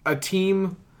there's a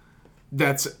team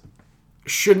that's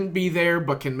shouldn't be there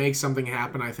but can make something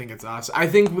happen, I think it's us. I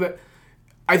think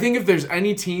if there's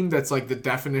any team that's the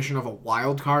definition of a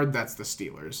wild card, that's the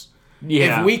Steelers.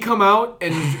 Yeah. If we come out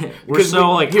and we're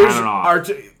so I don't know.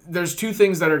 There's two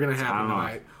things that are going to happen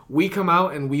tonight. We come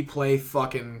out and we play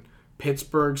fucking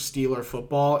Pittsburgh Steeler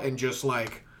football and just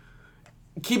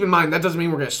keep in mind that doesn't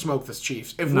mean we're going to smoke the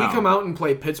Chiefs. If we come out and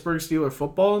play Pittsburgh Steeler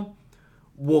football,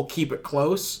 we'll keep it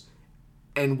close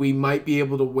and we might be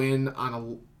able to win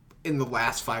in the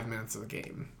last 5 minutes of the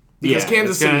game. Because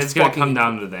Kansas City is going to come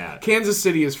down to that. Kansas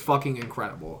City is fucking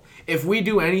incredible. If we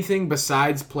do anything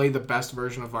besides play the best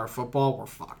version of our football, we're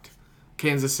fucked.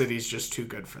 Kansas City's just too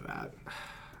good for that.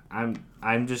 I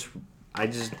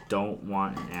just don't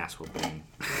want an ass whooping.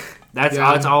 That's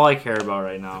all I care about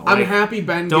right now. I'm happy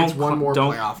Ben gets one more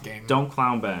playoff game. Don't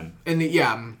clown Ben.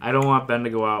 I don't want Ben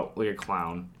to go out like a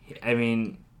clown.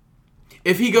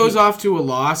 If he goes off to a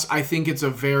loss, I think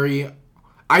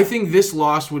this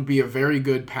loss would be a very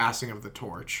good passing of the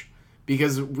torch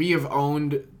because we have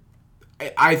owned,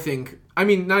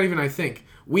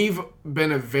 we've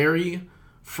been a very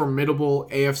formidable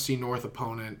AFC North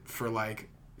opponent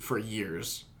for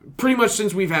years. Pretty much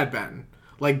since we've had Ben.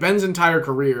 Ben's entire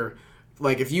career,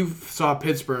 if you saw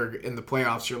Pittsburgh in the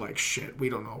playoffs, you're like, shit, we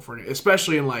don't know if we're going to,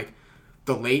 especially in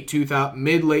the late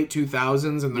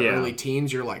 2000s and the early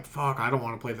teens, you're like, fuck, I don't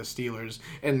want to play the Steelers.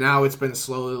 And now it's been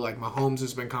slowly, Mahomes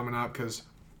has been coming up because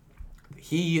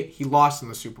he lost in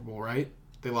the Super Bowl, right?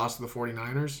 They lost to the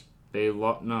 49ers? They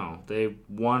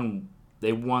won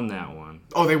that one.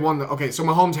 Oh, they won okay, so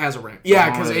Mahomes has a ring. Yeah,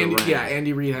 because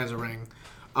Andy Reid has a ring.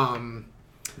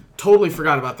 Totally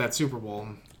forgot about that Super Bowl.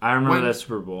 I remember that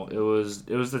Super Bowl. It was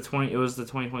the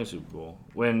 2020 Super Bowl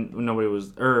when nobody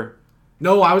was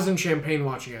No, I was in Champaign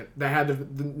watching it. That had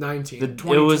the 19.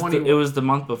 It was the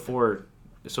month before,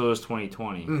 so it was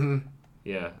 2020. Mm-hmm.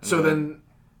 Yeah. So then.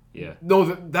 Yeah. No,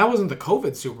 that wasn't the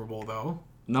COVID Super Bowl though.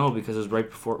 No, because it was right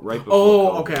before.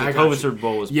 Oh, COVID. Okay. The COVID Super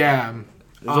Bowl was. Yeah.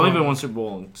 There's only been one Super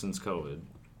Bowl since COVID.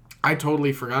 I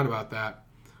totally forgot about that.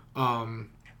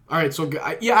 All right, so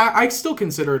I still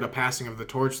consider it a passing of the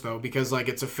torch though because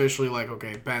it's officially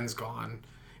okay, Ben's gone,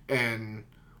 and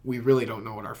we really don't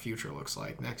know what our future looks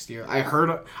like next year. I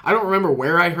don't remember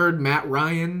where I heard Matt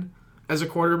Ryan as a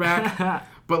quarterback,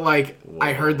 but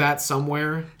I heard that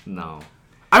somewhere. No,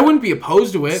 I wouldn't be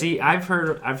opposed to it. See, I've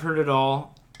heard it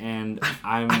all, and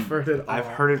I've heard it all. I've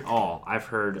heard it all. I've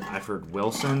heard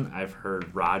Wilson. I've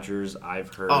heard Rodgers.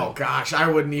 I've heard. Oh gosh, I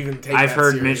wouldn't even take. I've that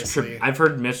heard seriously. I've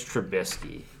heard Mitch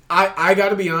Trubisky. I got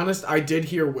to be honest. I did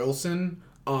hear Wilson,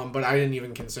 but I didn't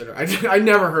even consider. I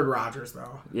never heard Rodgers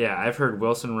though. Yeah, I've heard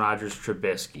Wilson, Rodgers,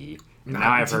 Trubisky.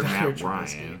 Now I've heard Matt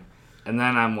Ryan, and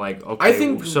then I'm like, okay. I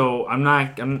think so.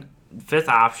 I'm fifth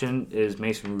option is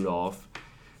Mason Rudolph.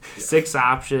 Sixth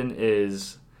option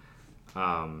is,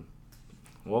 the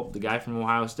guy from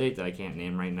Ohio State that I can't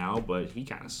name right now, but he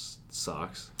kind of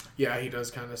sucks. Yeah, he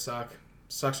does kind of suck.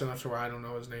 Sucks enough to where I don't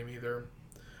know his name either.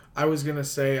 I was gonna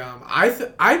say,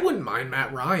 I wouldn't mind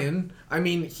Matt Ryan. I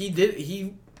mean, he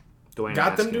Dwayne got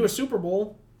Haskins. them to a Super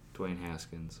Bowl. Dwayne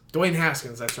Haskins. Dwayne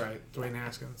Haskins, that's right. Dwayne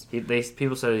Haskins.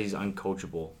 People said he's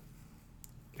uncoachable.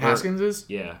 Haskins is?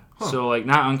 Yeah. Huh. So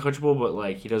not uncoachable,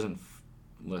 but he doesn't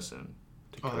listen.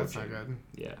 Oh, that's not good.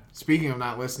 Yeah. Speaking of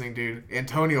not listening, dude,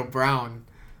 Antonio Brown,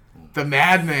 the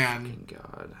madman.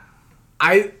 God.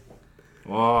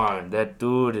 Oh, that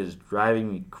dude is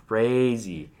driving me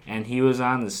crazy. And he was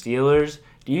on the Steelers.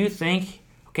 Do you think...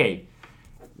 Okay,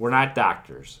 we're not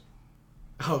doctors.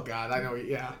 Oh, God, I know.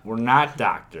 Yeah. We're not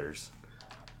doctors.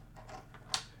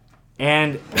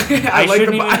 And I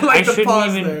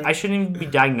shouldn't even be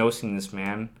diagnosing this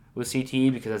man with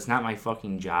CTE because that's not my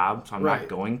fucking job, so I'm not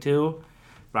going to.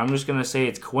 But I'm just going to say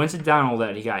it's coincidental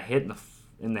that he got hit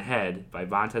in the head by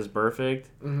Vontaze Burfict.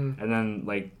 Mm-hmm. And then,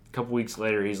 a couple weeks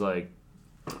later, he's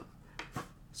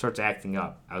starts acting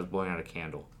up. I was blowing out a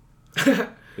candle.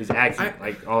 He's acting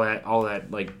all that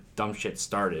dumb shit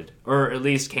started. Or at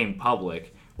least came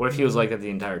public. What if he was like that the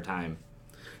entire time?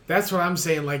 That's what I'm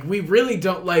saying. We really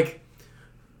don't,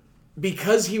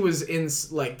 because he was in,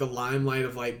 the limelight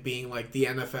of, being, the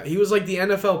NFL. He was, the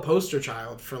NFL poster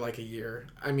child for, a year.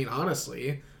 I mean,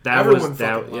 honestly. That was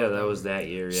that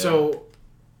year, yeah. So,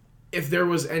 if there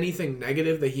was anything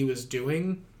negative that he was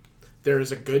doing, there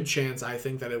is a good chance, I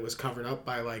think, that it was covered up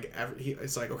by,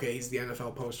 it's okay, he's the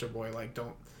NFL poster boy.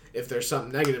 Don't... If there's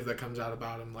something negative that comes out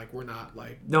about him, we're not,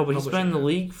 No, but he's been in the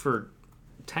league for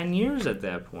 10 years at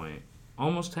that point.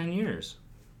 Almost 10 years.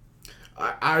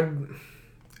 I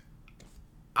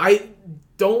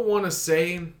don't want to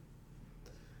say...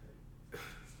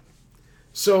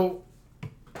 So,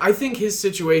 I think his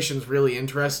situation's really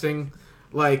interesting.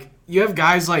 You have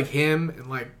guys like him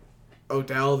and,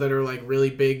 Odell that are, really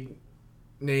big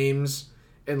names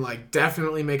and,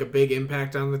 definitely make a big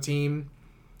impact on the team.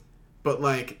 But,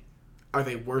 are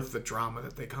they worth the drama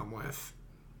that they come with?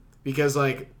 Because,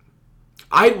 I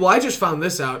just found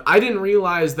this out. I didn't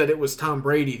realize that it was Tom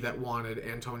Brady that wanted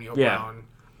Antonio Brown.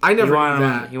 I never knew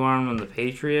that. He wanted him on the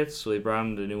Patriots, so they brought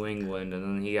him to New England, and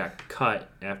then he got cut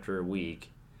after a week.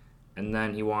 And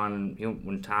then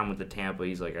when Tom went to Tampa,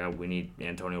 he's like, we need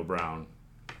Antonio Brown.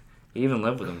 He even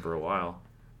lived with him for a while.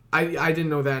 I didn't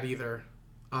know that either.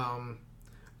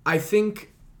 I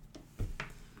think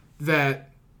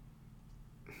that...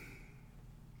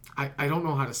 I don't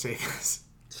know how to say this.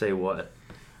 Say what?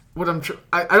 I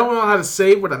don't know how to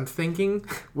say what I'm thinking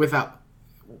without...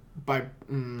 I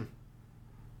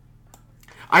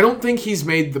don't think he's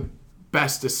made the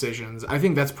best decisions. I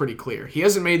think that's pretty clear. He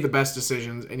hasn't made the best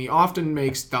decisions, and he often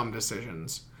makes dumb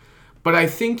decisions. But I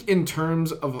think in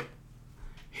terms of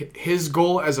his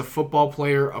goal as a football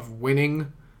player of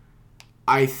winning,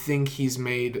 I think he's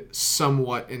made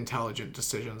somewhat intelligent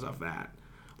decisions of that.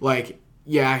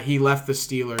 He left the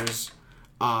Steelers,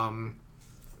 and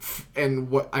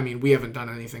we haven't done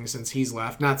anything since he's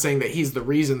left. Not saying that he's the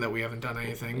reason that we haven't done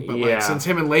anything, but since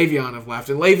him and Le'Veon have left,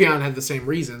 and Le'Veon had the same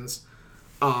reasons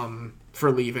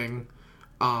for leaving.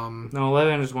 No,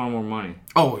 Le'Veon just wanted more money.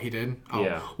 Oh, he did? Oh.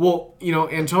 Yeah. Well,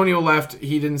 Antonio left.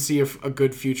 He didn't see a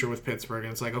good future with Pittsburgh,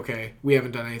 and it's okay, we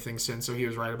haven't done anything since, so he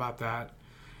was right about that.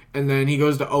 And then he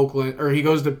goes to Oakland, or he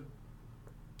goes to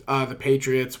the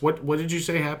Patriots. What did you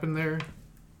say happened there?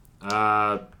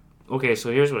 Okay,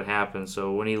 so here's what happened.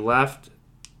 So when he left,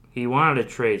 he wanted to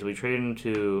trade. So we traded him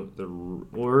to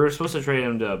we were supposed to trade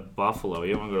him to Buffalo. He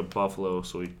didn't want to go to Buffalo,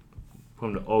 so we put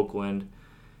him to Oakland.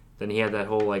 Then he had that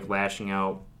whole lashing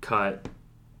out cut.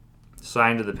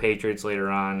 Signed to the Patriots later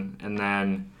on, and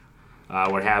then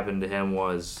what happened to him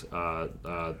was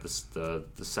the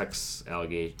sex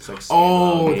allegations.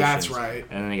 Oh, that's right.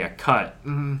 And then he got cut.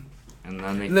 Mm-hmm. And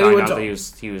then they found out that he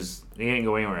didn't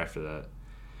go anywhere after that.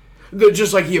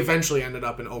 Just he eventually ended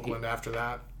up in Oakland after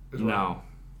that. No.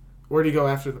 Where'd he go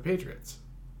after the Patriots?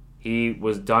 He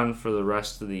was done for the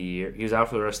rest of the year. He was out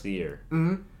for the rest of the year.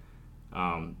 Mm-hmm.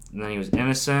 And then he was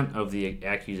innocent of the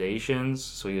accusations,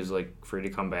 so he was free to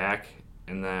come back.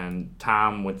 And then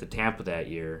Tom went to Tampa that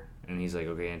year, and he's like,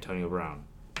 okay, Antonio Brown.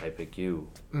 I pick you.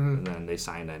 Mm-hmm. And then they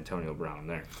signed Antonio Brown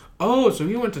there. Oh, so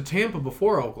he went to Tampa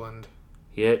before Oakland.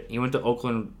 He went to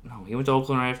Oakland. No, he went to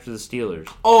Oakland right after the Steelers.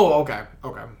 Oh, okay.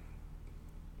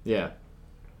 Yeah.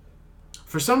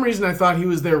 For some reason, I thought he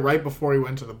was there right before he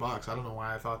went to the Bucs. I don't know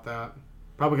why I thought that.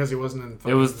 Probably because he wasn't in.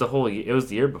 It was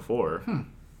the year before.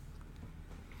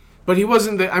 But he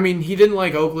wasn't. He didn't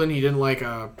like Oakland. He didn't like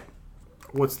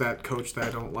what's that coach that I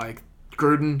don't like?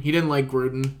 Gruden. He didn't like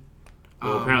Gruden.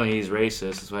 Well, apparently he's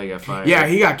racist. That's why he got fired. Yeah,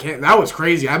 he got that was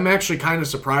crazy. I'm actually kind of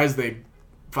surprised they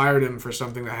fired him for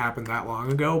something that happened that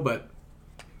long ago. But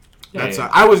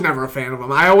I was never a fan of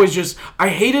him. I always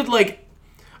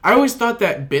thought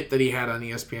that bit that he had on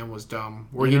ESPN was dumb,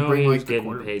 where he'd bring like the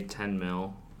getting paid $10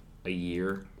 million a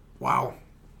year. Wow.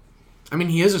 I mean,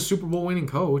 he is a Super Bowl winning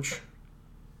coach.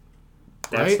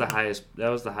 That's right? the highest. That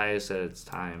was the highest at its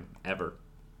time ever.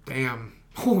 Damn.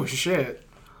 Holy shit.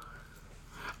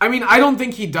 I mean, I don't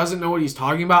think he doesn't know what he's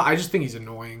talking about. I just think he's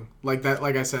annoying. Like that.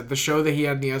 Like I said, the show that he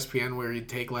had in ESPN where he'd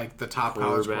take like the top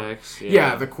quarterbacks.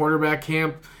 Yeah, the quarterback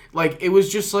camp. Like it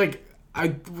was just like I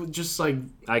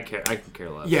can care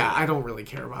less. Yeah, I don't really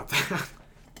care about that.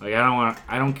 Like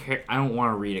I don't care. I don't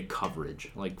want to read a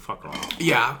coverage. Like fuck off.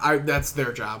 Yeah, that's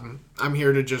their job. I'm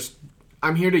here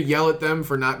to yell at them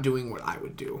for not doing what I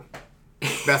would do.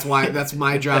 That's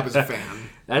my job as a fan.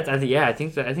 I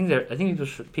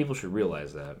think people should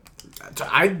realize that.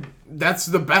 That's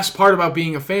the best part about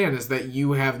being a fan is that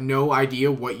you have no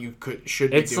idea what you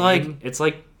should be doing. It's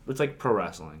like pro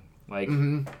wrestling.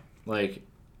 Like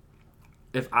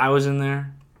if I was in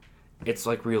there, it's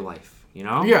like real life, you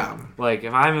know? Yeah. Like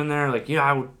if I'm in there, like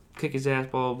I would kick his ass,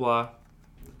 blah blah blah.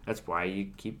 That's why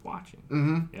you keep watching.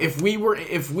 Mm-hmm. Yeah. If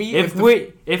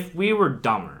we were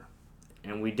dumber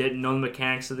and we didn't know the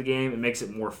mechanics of the game, it makes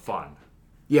it more fun.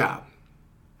 Yeah.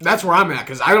 That's where I'm at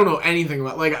because I don't know anything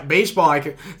about like baseball.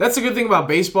 That's the good thing about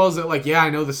baseball is that like I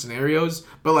know the scenarios,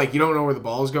 but like you don't know where the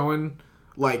ball's going.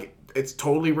 Like it's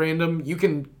totally random. You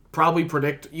can probably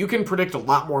predict a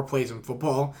lot more plays in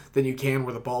football than you can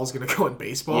where the ball's going to go in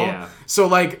baseball. Yeah. So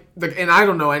like and I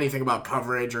don't know anything about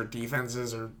coverage or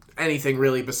defenses or anything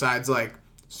really besides like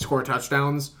score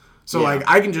touchdowns. So like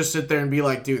I can just sit there and be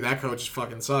like, dude, that coach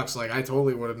fucking sucks. Like I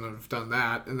totally wouldn't have done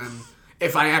that. And then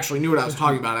if I actually knew what I was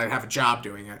talking about, I'd have a job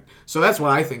doing it. So that's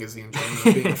what I think is the enjoyment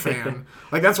of being a fan.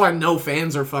 Like that's why no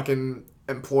fans are fucking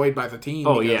employed by the team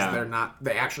because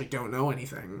they actually don't know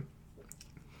anything.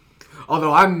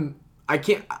 Although I'm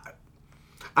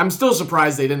still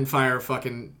surprised they didn't fire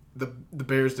fucking the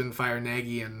Bears didn't fire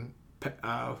Nagy and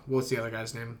what's the other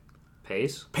guy's name?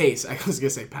 Pace. I was gonna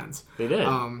say Pence. They did.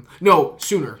 No,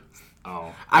 sooner.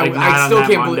 Oh,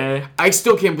 I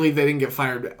still can't believe they didn't get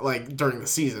fired like during the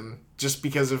season just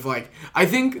because of like I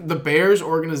think the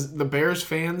Bears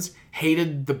fans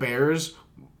hated the Bears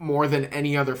more than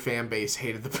any other fan base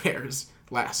hated the Bears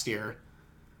last year.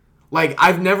 Like,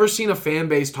 I've never seen a fan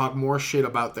base talk more shit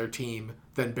about their team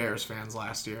than Bears fans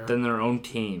last year. Than their own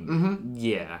team. Mm-hmm.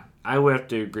 Yeah. I would have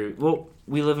to agree. Well,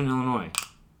 we live in Illinois.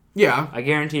 Yeah. I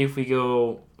guarantee if we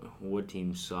go, what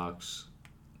team sucks?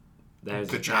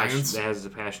 The Giants? That has a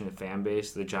passionate fan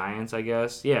base. The Giants, I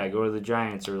guess. Yeah, go to the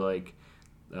Giants or, like,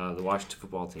 the Washington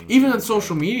football team. Even on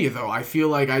social media, though, I feel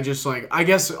like I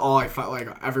guess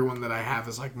everyone that I have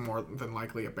is, like, more than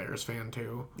likely a Bears fan,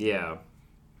 too. Yeah.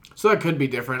 So that could be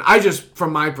different.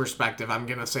 From my perspective, I'm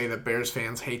going to say that Bears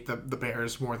fans hate the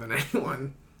Bears more than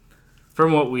anyone.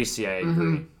 From what we see, I agree.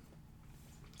 Mm-hmm.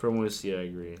 From what we see, I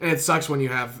agree. And it sucks when you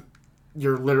have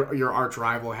your arch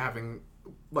rival having,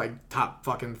 like, top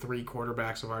fucking 3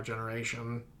 quarterbacks of our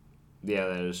generation. Yeah,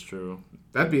 that is true.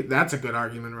 That's a good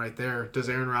argument right there. Does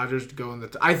Aaron Rodgers go in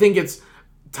I think it's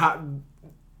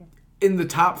in the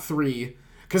top 3.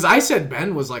 Because I said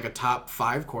Ben was, like, a top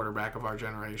 5 quarterback of our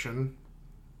generation.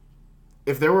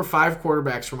 If there were 5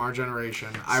 quarterbacks from our generation,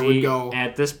 I would go...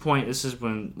 At this point, this is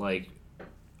when, like,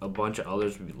 a bunch of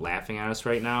others would be laughing at us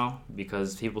right now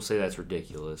because people say that's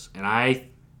ridiculous. And I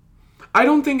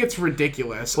don't think it's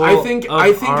ridiculous. Well, I think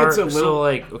it's a little... So,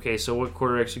 like, okay, so what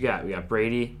quarterbacks we got? We got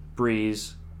Brady,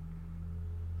 Breeze...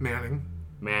 Manning.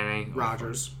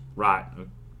 Rodgers.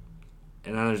 And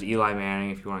then there's Eli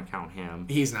Manning, if you want to count him.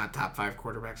 He's not top 5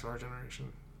 quarterbacks of our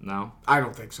generation. No? I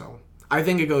don't think so. I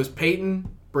think it goes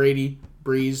Peyton, Brady,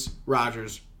 Breeze,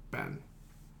 Rodgers, Ben.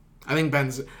 I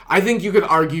think you could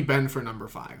argue Ben for number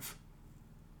 5.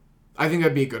 I think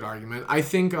that'd be a good argument. I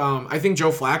think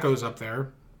Joe Flacco's up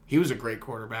there. He was a great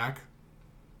quarterback.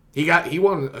 He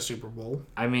won a Super Bowl.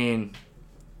 I mean,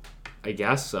 I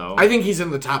guess so. I think he's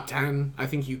in the top 10. I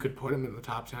think you could put him in the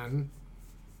top 10.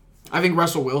 I think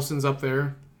Russell Wilson's up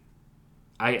there.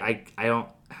 I don't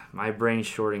my brain's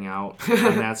shorting out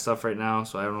on that stuff right now,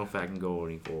 so I don't know if I can go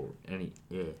any further.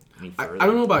 I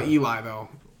don't know about Eli though.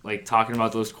 Like talking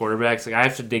about those quarterbacks, like I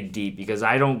have to dig deep because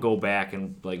I don't go back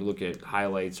and like look at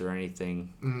highlights or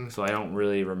anything, so I don't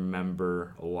really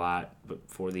remember a lot. But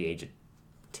for the age of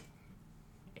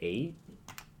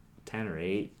 10 or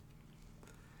 8.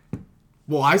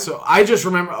 Well, I just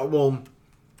remember. Well,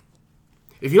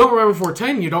 if you don't remember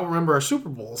 4-10, you don't remember our Super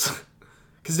Bowls.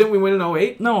 Because didn't we win in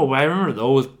 08? No, but I remember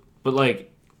those. But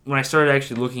like when I started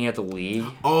actually looking at the league,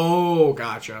 oh,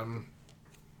 gotcha.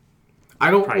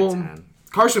 I don't. probably Well, 10.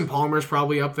 Carson Palmer's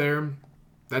probably up there.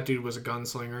 That dude was a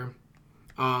gunslinger.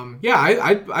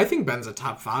 Yeah, I think Ben's a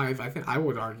top 5. I think I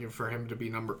would argue for him to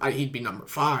be he'd be number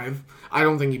 5. I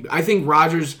don't think I think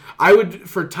Rodgers. I would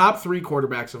for top 3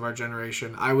 quarterbacks of our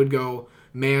generation. I would go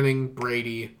Manning,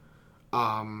 Brady.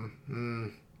 Like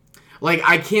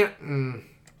I can't.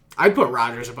 I'd put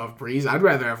Rodgers above Breeze. I'd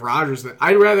rather have Rodgers than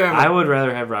I would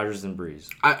rather have Rodgers than Breeze.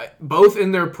 Both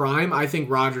in their prime. I think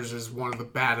Rodgers is one of the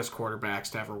baddest quarterbacks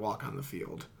to ever walk on the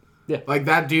field. Yeah. Like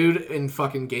that dude in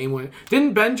fucking game win.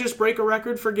 Didn't Ben just break a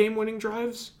record for game winning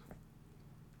drives?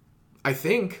 I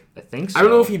think so. I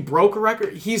don't know if he broke a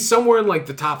record. He's somewhere in like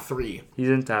the top 3. He's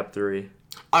in top 3.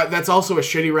 That's also a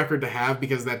shitty record to have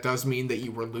because that does mean that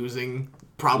you were losing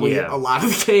probably Yeah. a lot of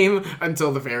the game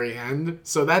until the very end.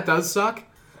 So that does suck.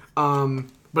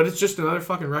 But it's just another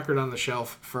fucking record on the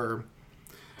shelf for.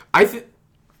 I think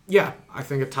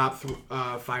a top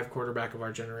 5 quarterback of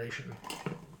our generation.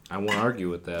 I won't argue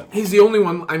with that. He's the only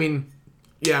one. I mean,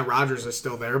 yeah, Rodgers is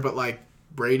still there, but like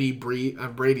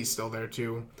Brady's still there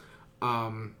too.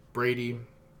 Brady,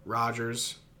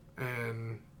 Rodgers,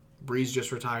 and Breeze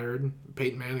just retired.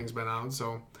 Peyton Manning's been out.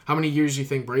 So how many years do you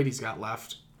think Brady's got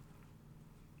left?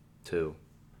 2.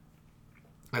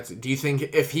 Do you think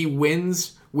if he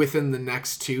wins within the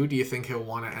next 2, do you think he'll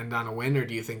want to end on a win, or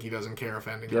do you think he doesn't care if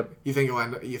ending? Yep. You think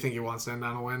You think he wants to end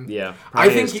on a win? Yeah.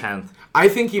 Probably his 10th. I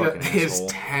think Fucking his asshole.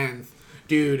 10th,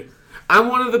 dude. I'm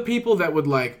one of the people that would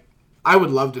like. I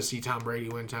would love to see Tom Brady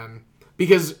win 10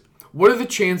 because what are the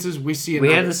chances we see?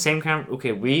 We had the same kind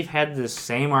of, we've had the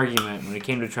same argument when it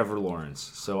came to Trevor Lawrence.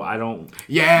 So I don't.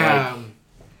 Yeah.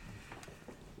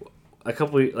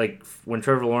 When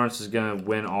Trevor Lawrence is gonna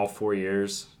win all 4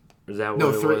 years. Is that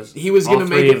what it 3. was? He was gonna all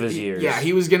make 3 it. of his years. Yeah,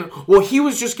 he was gonna. Well, he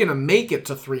was just gonna make it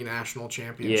to 3 national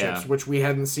championships, Yeah. which we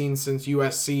hadn't seen since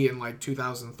USC in like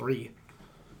 2003.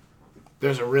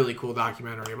 There's a really cool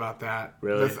documentary about that.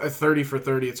 Really? A 30 for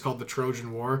 30. It's called The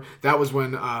Trojan War. That was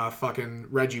when fucking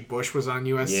Reggie Bush was on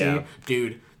USC. Yeah.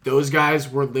 Dude, those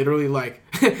guys were literally like,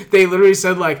 they literally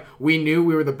said like, we knew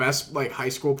we were the best like high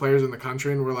school players in the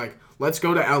country, and we're like, let's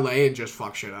go to LA and just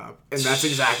fuck shit up. And that's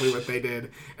exactly what they did.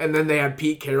 And then they had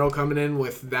Pete Carroll coming in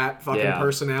with that fucking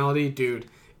personality. Dude,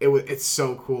 it's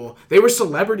so cool. They were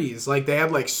celebrities. Like, they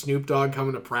had like Snoop Dogg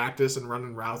coming to practice and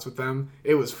running routes with them.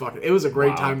 It was a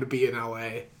great time to be in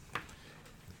LA.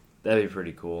 That'd be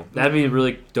pretty cool. That'd be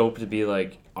really dope to be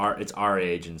like, it's our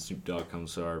age and Snoop Dogg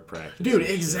comes to our practice. Dude,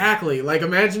 exactly. Like,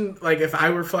 imagine like if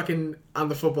I were fucking on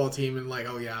the football team and like,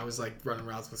 oh yeah, I was like running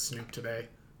routes with Snoop today.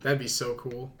 That'd be so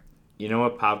cool. You know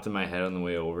what popped in my head on the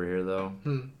way over here, though?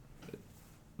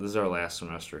 This is our last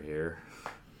semester here.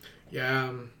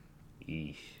 Yeah.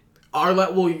 Eesh.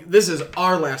 This is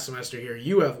our last semester here.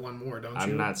 You have one more, don't you?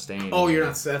 I'm not staying. Oh, here. you're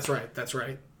not. That's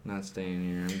right. Not staying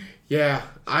here. Yeah,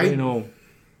 I know.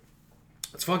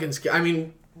 It's fucking scary. I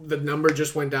mean, the number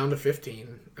just went down to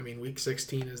 15. I mean, week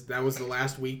 16 that was the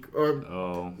last week,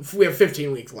 or we have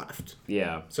 15 weeks left.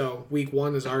 Yeah. So week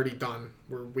 1 is already done.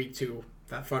 We're week 2.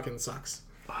 That fucking sucks.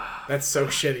 That's so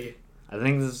shitty. I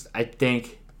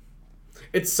think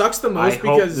it sucks the most I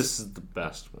hope because this is the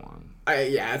best one.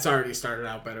 It's already started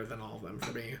out better than all of them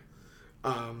for me.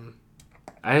 It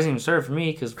hasn't even started for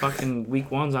me because fucking week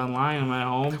 1's online. I'm at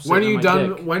home. When are you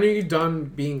done? Dick. When are you done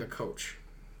being a coach?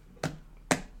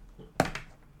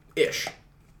 Ish.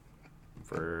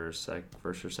 First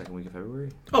or second week of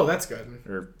February. Oh, that's good.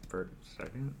 Or first,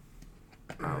 second,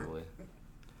 probably.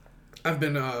 I've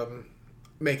been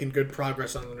making good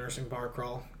progress on the nursing bar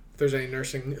crawl.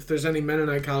 If there's any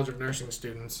Mennonite College of Nursing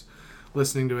students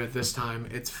listening to it this time,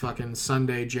 it's fucking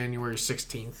Sunday, January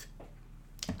 16th.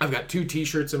 I've got 2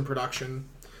 t-shirts in production.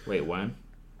 Wait, when?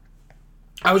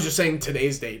 I was just saying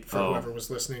today's date for whoever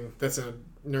was listening. That's a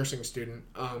nursing student.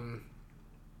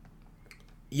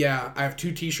 Yeah, I have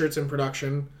 2 t-shirts in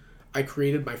production. I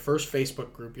created my first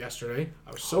Facebook group yesterday.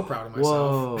 I was so proud of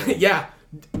myself. Yeah.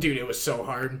 Dude, it was so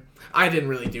hard. I didn't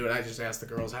really do it. I just asked the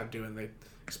girls how to do it, and they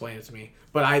explained it to me.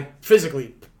 But I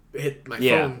physically hit my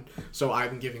phone, so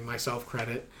I'm giving myself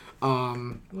credit.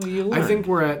 Well, you learned. I think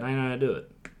we're at... I know how to do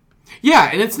it. Yeah,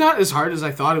 and it's not as hard as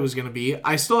I thought it was going to be.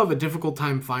 I still have a difficult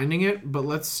time finding it, but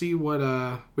let's see what...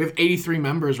 we have 83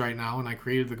 members right now, and I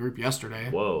created the group yesterday.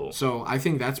 Whoa. So I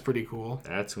think that's pretty cool.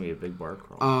 That's going to be a big bar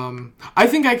crawl. I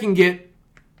think I can get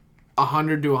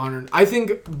 100 to 100. I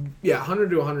think, 100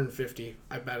 to 150.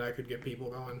 I bet I could get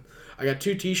people going. I got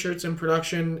 2 T-shirts in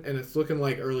production, and it's looking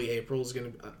like early April is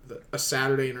going to be a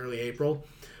Saturday in early April.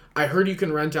 I heard you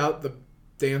can rent out the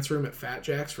dance room at Fat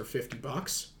Jack's for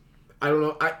 $50. I don't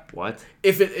know. What?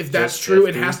 If that's Just true,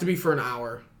 50? it has to be for an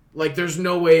hour. Like, there's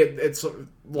no way it's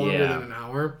longer than an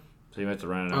hour. So you have to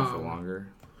rent it out for longer?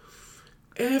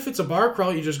 If it's a bar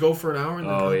crawl, you just go for an hour and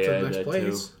then come to the next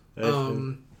place.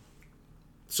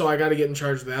 So I got to get in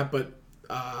charge of that, but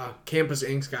Campus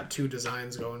Inc.'s got 2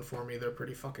 designs going for me. They're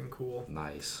pretty fucking cool.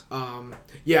 Nice.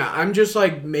 I'm just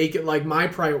like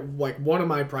one of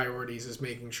my priorities is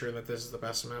making sure that this is the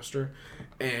best semester,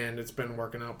 and it's been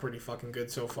working out pretty fucking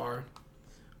good so far.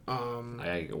 I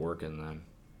gotta get working then.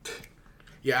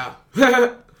 Yeah.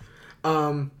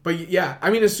 But yeah, I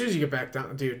mean, as soon as you get back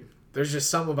down, dude, there's just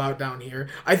something about down here.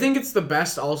 I think it's the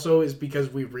best also is because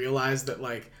we realize that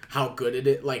like how good it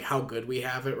is, like how good we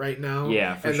have it right now.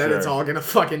 Yeah, for and sure. then it's all gonna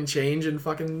fucking change in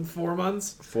fucking 4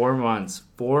 months. 4 months.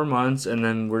 4 months, and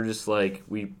then we're just like,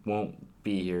 we won't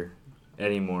be here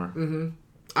anymore. Mm-hmm.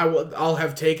 I'll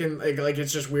have taken, like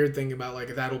it's just weird thinking about,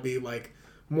 like, that'll be, like,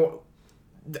 more,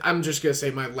 I'm just gonna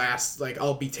say my last, like,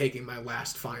 I'll be taking my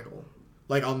last final.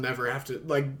 Like, I'll never have to,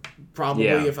 like, probably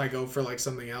if I go for, like,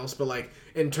 something else, but, like,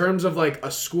 in terms of, like,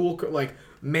 a school, like,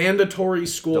 mandatory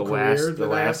school career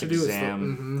that I have to do.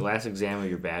 The last exam of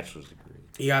your bachelor's degree.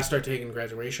 You gotta start taking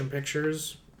graduation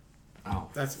pictures. Oh,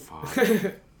 that's fuck.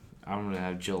 I'm gonna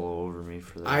have Jill over me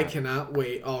for that. I cannot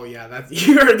wait. Oh yeah, that's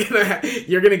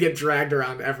you're gonna get dragged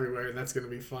around everywhere. That's gonna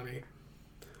be funny.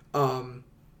 One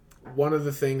of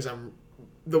the things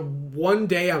the one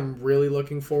day I'm really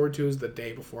looking forward to is the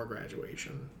day before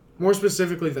graduation. More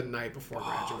specifically, the night before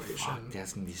graduation. Fuck,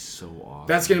 that's gonna be so awesome.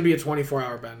 That's gonna be a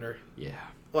 24-hour bender. Yeah.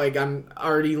 Like, I'm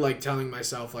already, like, telling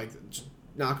myself, like, just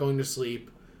not going to sleep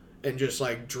and just,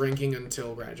 like, drinking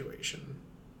until graduation.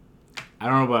 I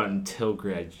don't know about until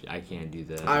I can't do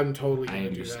that. I'm totally going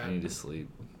to do that. I need to sleep.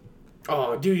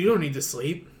 Oh, dude, you don't need to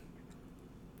sleep.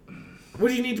 What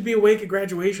do you need to be awake at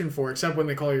graduation for, except when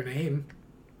they call your name?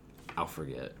 I'll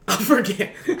forget. I'll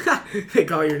forget. They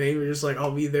call your name, you're just like,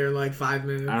 I'll be there in, like, 5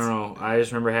 minutes. I don't know. I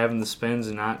just remember having the spins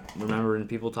and not remembering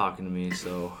people talking to me,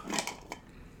 so...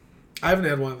 I haven't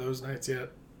had one of those nights yet.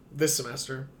 This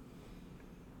semester.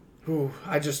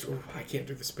 I can't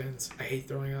do the spins. I hate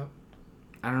throwing up.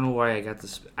 I don't know why I got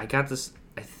this. I think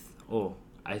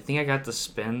I got the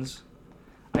spins.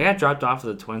 I got dropped off at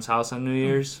the twins' house on New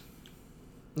Year's.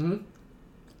 Mm-hmm.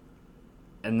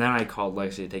 And then I called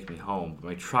Lexi to take me home. But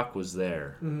my truck was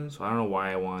there. Mm-hmm. So I don't know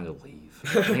why I wanted to leave.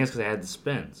 I think it's because I had the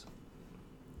spins.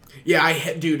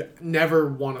 Yeah, dude, never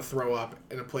want to throw up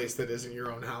in a place that isn't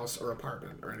your own house or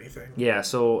apartment or anything. Yeah,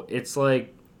 so it's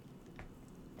like...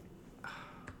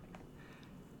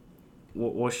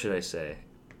 What should I say?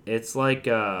 It's like,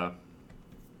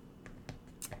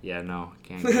 Yeah, no,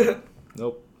 can't go.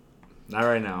 Nope. Not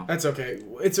right now. That's okay.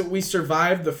 We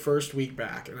survived the first week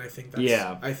back, and I think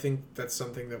that's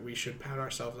something that we should pat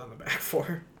ourselves on the back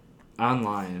for.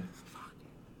 Online.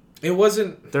 It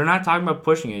wasn't... They're not talking about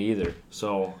pushing it either,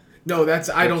 so... No,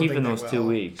 I don't think keeping those 2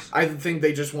 weeks. I think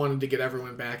they just wanted to get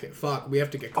everyone back. We have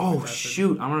to get COVID tested.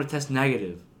 Shoot, I'm going to test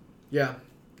negative. Yeah.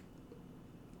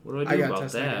 What do I do about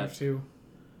test that? Negative too.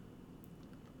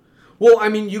 Well, I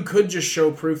mean, you could just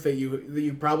show proof that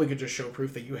you probably could just show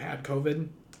proof that you had COVID,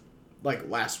 like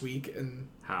last week, and...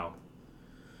 How?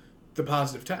 The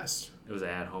positive test. It was an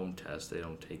at-home test. They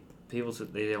don't take... People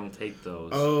said they don't take those.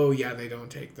 Oh, yeah, they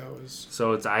don't take those.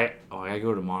 So it's... I gotta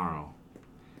go tomorrow.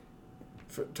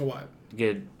 To what?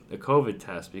 Get a COVID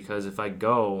test, because if I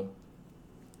go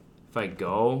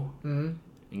mm-hmm.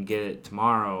 and get it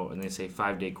tomorrow and they say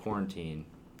 5-day quarantine,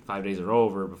 5 days are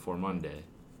over before Monday.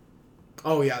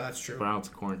 Oh, yeah, that's true. But I don't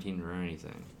have to quarantine or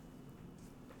anything.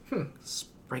 Let's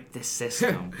break this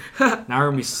system. Now we're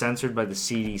going to be censored by the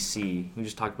CDC. We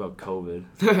just talked about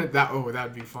COVID.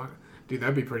 That'd be fun. Dude,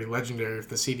 that'd be pretty legendary if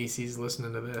the CDC's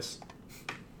listening to this.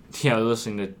 Yeah, they're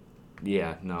listening to...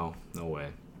 Yeah, no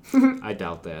way. I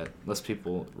doubt that. Unless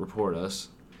people report us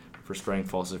for spreading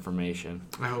false information.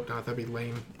 I hope not. That'd be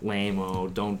lame. Lame-o.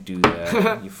 Don't do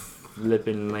that. You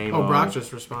flipping lame-o. Oh, Brock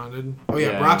just responded. Oh,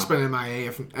 yeah. Brock's been MIA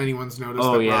if anyone's noticed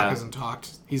that Brock hasn't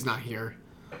talked. He's not here.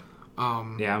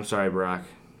 Yeah, I'm sorry, Brock.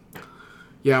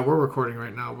 Yeah, we're recording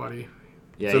right now, buddy.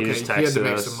 Yeah, it's okay. Just texted He had to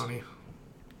make us. some money.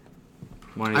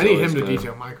 Money's I need him to good.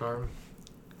 detail my car.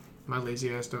 My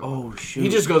lazy ass don't. Oh, shoot. He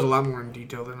just goes a lot more in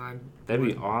detail than I. That'd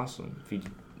be awesome.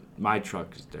 My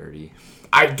truck is dirty.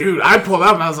 I pulled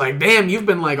up and I was like, damn, you've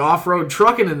been like off-road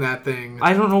trucking in that thing.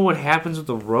 I don't know what happens with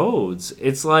the roads.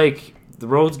 It's like the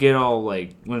roads get all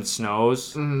like when it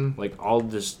snows, like all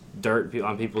this dirt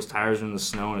on people's tires in the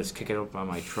snow, and it's kicking up on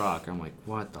my truck. I'm like,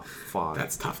 what the fuck?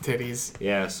 That's tough titties.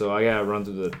 Yeah, so I gotta run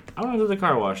through I want to do the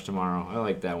car wash tomorrow. I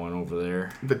like that one over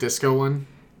there. The disco one?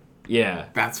 Yeah.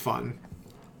 That's fun.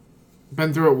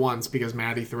 Been through it once because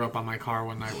Maddie threw up on my car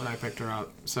one night when I picked her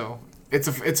up. So it's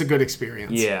a good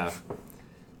experience. Yeah.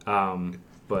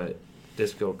 But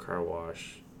disco car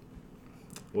wash.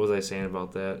 What was I saying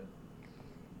about that?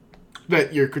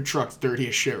 That your truck's dirty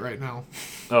as shit right now.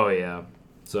 Oh, yeah.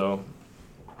 So,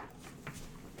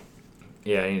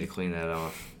 yeah, I need to clean that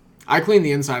off. I cleaned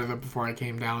the inside of it before I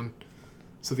came down.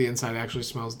 So the inside actually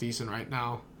smells decent right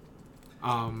now.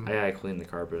 I cleaned the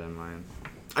carpet on mine.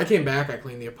 I came back, I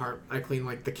cleaned the apartment. I cleaned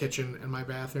like the kitchen and my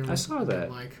bathroom. I saw that.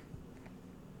 And, like,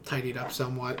 tidied up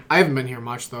somewhat. I haven't been here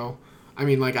much though. I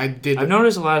mean, like I've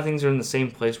noticed a lot of things are in the same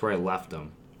place where I left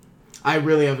them. I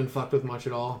really haven't fucked with much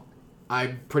at all.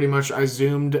 I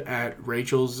zoomed at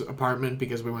Rachel's apartment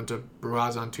because we went to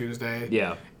Brujas on Tuesday.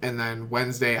 Yeah. And then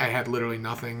Wednesday I had literally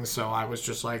nothing, so I was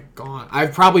just like gone.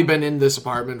 I've probably been in this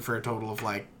apartment for a total of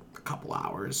like a couple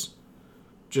hours.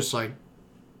 Just like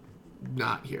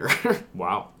not here.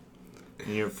 Wow.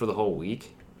 And you're for the whole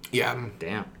week? Yeah.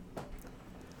 Damn.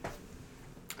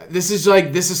 This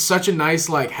is such a nice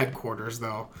like headquarters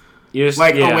though. You just,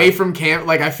 away from camp.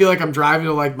 Like I feel like I'm driving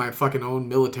to like my fucking own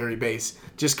military base.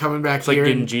 Just coming back it's here.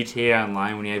 It's like getting GTA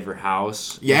Online when you have your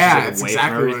house. Yeah, it's it's away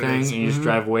exactly from everything, what it is. and you just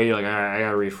drive away. You're like, all right, I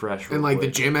gotta refresh. And like the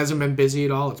gym hasn't been busy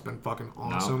at all. It's been fucking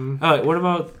awesome. No. What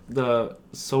about the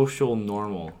social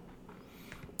normal?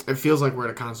 It feels like we're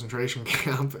at a concentration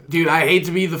camp. Dude, I hate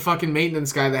to be the fucking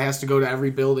maintenance guy that has to go to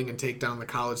every building and take down the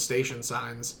College Station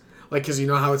signs. Like, because you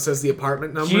know how it says the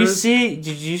apartment numbers? Did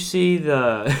you see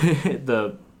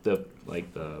the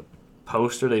the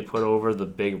poster they put over the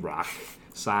big rock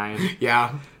sign?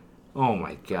 Yeah. Oh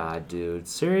my god, dude.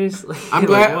 Seriously? I'm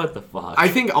glad. What the fuck? I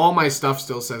think all my stuff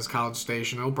still says College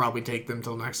Station. It'll probably take them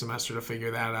till next semester to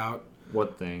figure that out.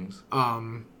 What things?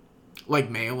 Like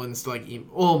mail and stuff.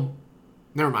 Well,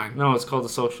 never mind. No, it's called the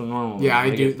social normal. Yeah,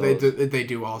 I do. They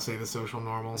do all say the social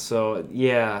normal. So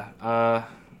yeah,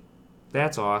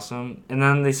 that's awesome. And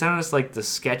then they sent us like the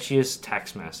sketchiest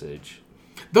text message.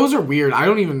 Those are weird. I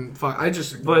don't even. I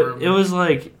just. Ignore them. It was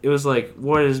like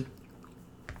what is.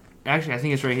 Actually, I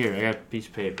think it's right here. I got a piece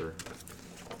of paper.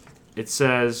 It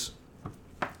says,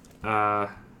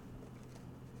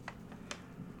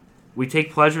 we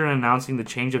take pleasure in announcing the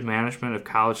change of management of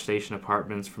College Station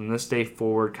Apartments. From this day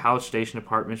forward, College Station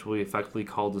Apartments will be effectively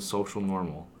called the social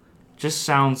normal. Just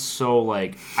sounds so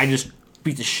like I just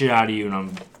beat the shit out of you and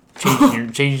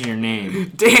I'm changing your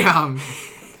name. Damn.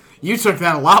 You took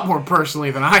that a lot more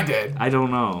personally than I did. I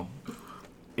don't know.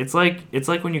 It's like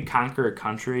when you conquer a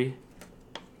country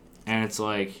and it's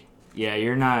like, yeah,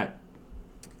 you're not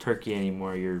Turkey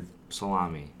anymore, you're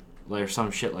salami. Or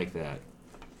some shit like that.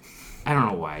 I don't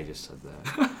know why I just said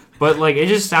that. But, like, it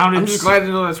just sounded... I'm just glad to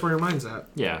know that's where your mind's at.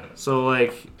 Yeah. So,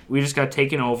 like, we just got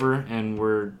taken over and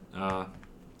we're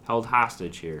held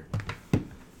hostage here.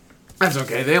 That's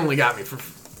okay. They only got me for...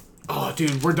 Oh,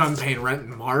 dude, we're done paying rent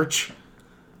in March.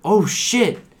 Oh,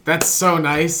 shit. That's so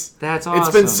nice. That's awesome.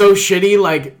 It's been so shitty,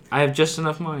 like... I have just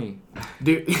enough money.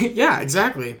 Dude, yeah,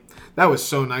 exactly. That was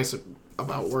so nice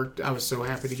about work. I was so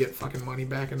happy to get fucking money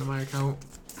back into my account.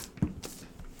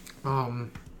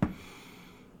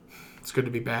 It's good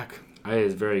to be back. It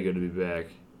is very good to be back.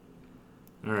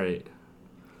 All right.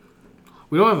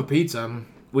 We don't have a pizza.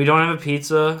 We don't have a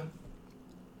pizza.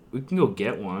 We can go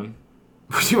get one.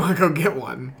 You want to go get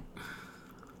one?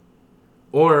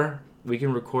 Or we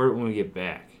can record it when we get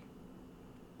back.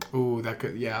 Ooh, that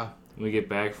could, yeah. When we get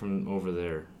back from over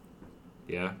there.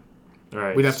 Yeah? All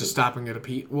right. We'd have to stop and get a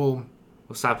pizza. We'll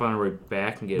stop on our way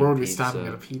back and get a pizza. Where would we stop and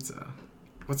get a pizza?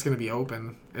 What's going to be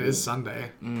open? It is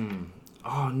Sunday.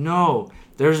 Oh, no.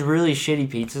 There's really shitty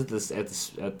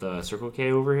pizzas at the Circle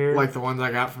K over here. Like the ones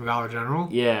I got from Dollar General?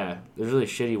 Yeah. There's really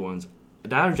shitty ones.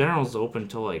 Dollar General's open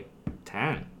until like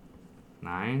 10.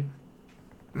 9?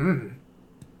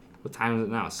 What time is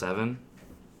it now? 7?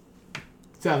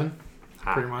 7.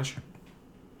 Pretty much.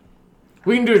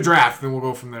 We can do a draft, then we'll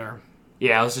go from there.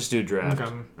 Yeah, let's just do a draft.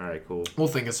 Okay. All right, cool. We'll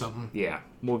think of something. Yeah.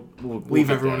 We'll leave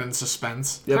everyone in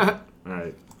suspense. Yep. All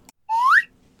right.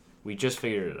 We just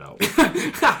figured it out.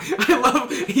 I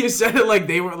love you said it like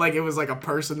they were like it was like a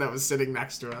person that was sitting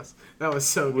next to us. That was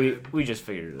so good. We just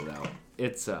figured it out.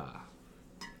 It's we're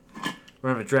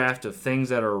gonna have a draft of things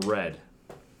that are red.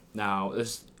 Now,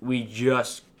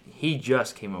 he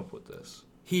just came up with this.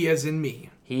 He as in me.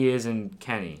 He is in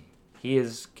Kenny. He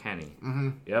is Kenny. Mm-hmm.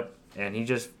 Yep. And he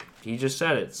just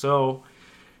said it. So,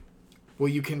 will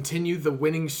you continue the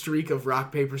winning streak of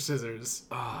rock paper scissors?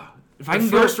 if The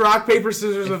first rock paper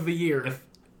scissors of the year.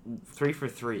 3 for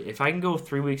 3. If I can go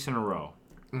 3 weeks in a row,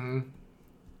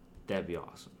 that'd be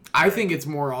awesome. I think it's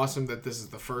more awesome that this is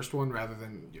the first one rather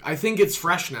than. I think it's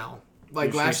fresh now.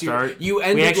 Like last year, you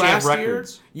ended last year.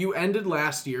 You ended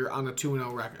last year on a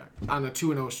 2-0 record, on a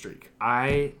 2-0 streak.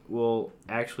 I will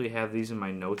actually have these in my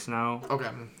notes now. Okay.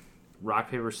 Rock,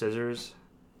 paper, scissors,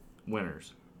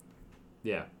 winners.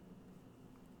 Yeah.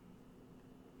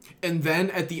 And then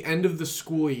at the end of the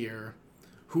school year,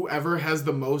 whoever has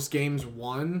the most games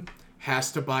won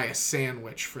has to buy a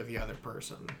sandwich for the other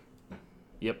person.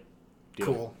 Yep. Deal.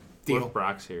 Cool. Deal. What if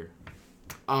Brock's here?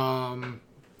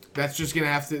 That's just gonna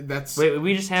have to. That's. Wait,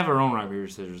 we just have our own rock, paper,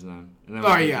 scissors then. And then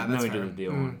That's we fair. do the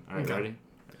deal one. All right, okay.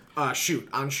 ready? Shoot.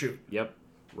 Yep.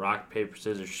 Rock, paper,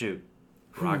 scissors, shoot.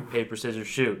 Rock, paper, scissors,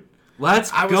 shoot.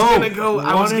 Let's go.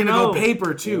 I was gonna go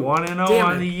paper too. 1-0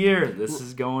 on the year. This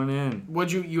is going in.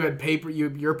 What'd you had paper?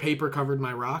 Your paper covered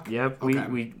my rock. Yep.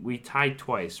 Okay. We tied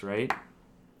twice, right?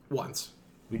 Once.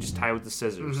 We just tied with the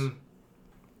scissors.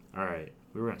 Mm-hmm. All right.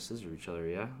 We were gonna scissor each other,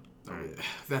 yeah. All right.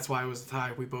 That's why it was a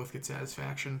tie. We both get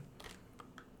satisfaction.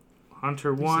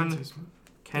 Hunter 1,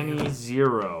 Kenny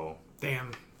 0.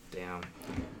 Damn.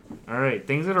 All right,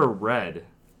 things that are red.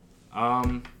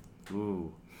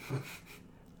 Ooh.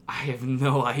 I have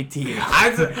no idea.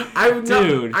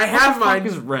 Dude, I have what the mine. fuck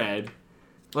is red?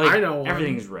 Like, I know one.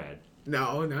 everything's red.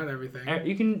 No, not everything.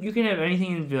 You can have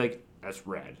anything and be like, that's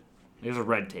red. There's a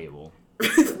red table.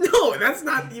 No, that's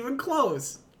not even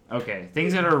close. Okay,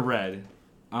 things that are red.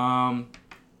 I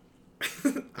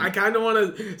kind of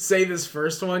want to say this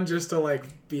first one just to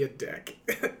like be a dick.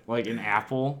 Like an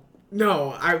apple.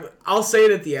 No, I'll say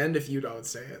it at the end if you don't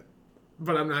say it,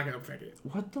 but I'm not gonna pick it.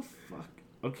 What the fuck?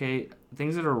 Okay,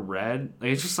 things that are red.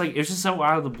 Like it's just so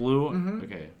out of the blue. Mm-hmm.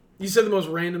 Okay. You said the most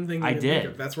random thing. I did. Think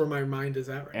of. That's where my mind is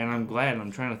at right now. And I'm glad.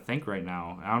 I'm trying to think right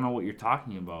now. I don't know what you're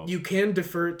talking about. You can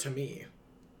defer it to me.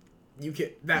 You can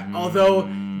that. Although,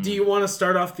 do you want to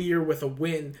start off the year with a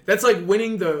win? That's like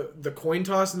winning the coin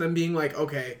toss and then being like,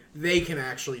 okay, they can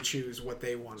actually choose what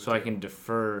they want. So I can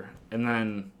defer, and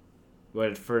then do I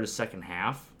defer to second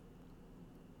half?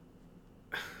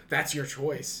 That's your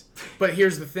choice. But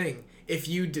here's the thing: if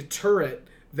you deter it,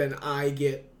 then I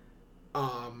get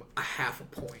a half a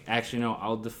point. Actually, no.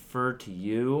 I'll defer to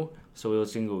you. So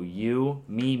it's gonna go you,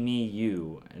 me,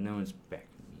 you, and then it's back.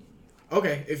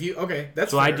 Okay,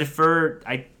 that's so fair. I defer.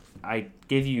 I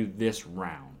give you this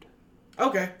round.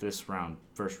 Okay. This round,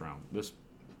 first round.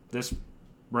 This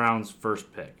round's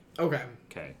first pick. Okay.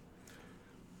 Okay.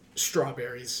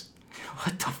 Strawberries.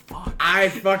 What the fuck? I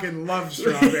fucking love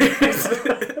strawberries.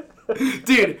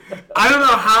 Dude, I don't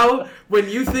know how when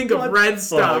you think of red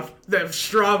stuff that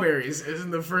strawberries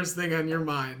isn't the first thing on your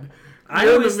mind. I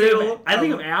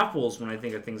think of apples when I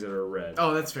think of things that are red.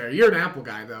 Oh, that's fair. You're an apple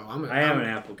guy, though. I am an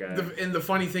apple guy. And the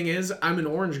funny thing is, I'm an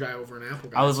orange guy over an apple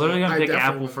guy. I was literally gonna pick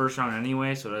apple first round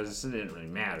anyway, so it didn't really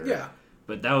matter. Yeah.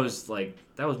 But that was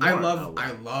more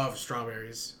I love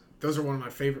strawberries. Those are one of my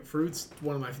favorite fruits.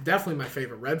 Definitely my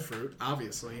favorite red fruit,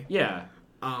 obviously. Yeah.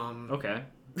 Okay.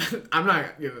 I'm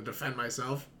not gonna defend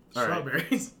myself.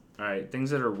 Strawberries. All right. Things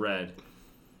that are red.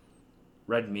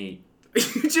 Red meat.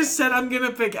 You just said I'm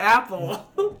gonna pick apple.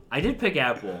 I did pick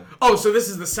apple. Oh, so this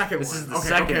is the second one. This is the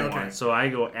second one. So I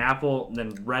go apple,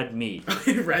 then red meat.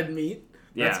 Red meat?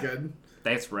 Yeah. That's good.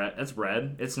 That's red. That's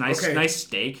red. It's nice. Okay. Nice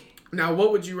steak. Now,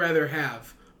 what would you rather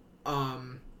have?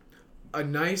 A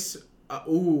nice...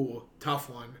 tough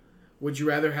one. Would you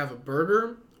rather have a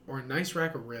burger or a nice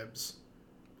rack of ribs?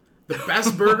 The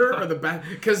best burger or the best...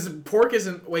 Because pork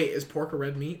isn't... Wait, is pork a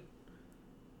red meat?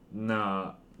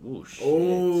 Nah. Ooh, shit.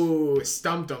 Oh,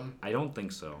 stumped him. I don't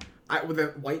think so. With the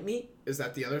white meat? Is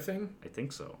that the other thing? I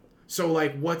think so. So,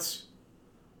 like,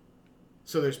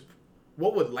 So, there's...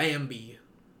 What would lamb be?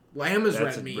 Lamb is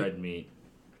red meat. Red meat.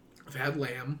 I've had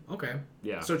lamb. Okay.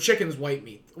 Yeah. So, chicken's white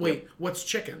meat. Wait, What's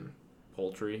chicken?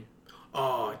 Poultry.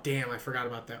 Oh, damn, I forgot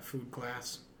about that food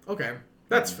class. Okay.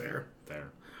 That's fair.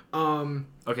 Fair.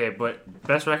 Okay, but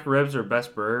best rack of ribs or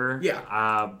best burger?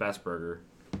 Yeah. Best burger.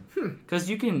 Because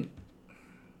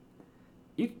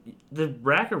the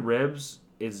rack of ribs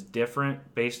is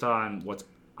different based on what's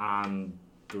on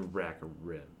the rack of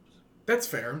ribs. That's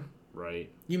fair.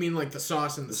 Right. You mean like the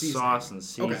sauce and the seasoning? Sauce and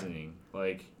seasoning. Okay.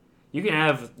 Like you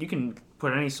can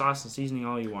put any sauce and seasoning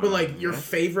all you want. But like your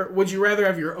favorite, would you rather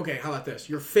have how about this?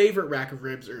 Your favorite rack of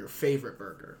ribs or your favorite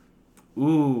burger?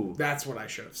 Ooh. That's what I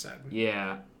should have said.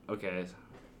 Yeah. Okay.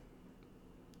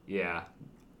 Yeah.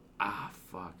 Ah,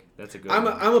 fuck. That's a good I'm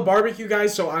one. a barbecue guy,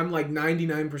 so I'm like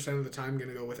 99% of the time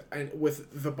gonna go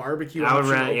with the barbecue. I would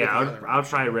option rather, over yeah, the I other would option.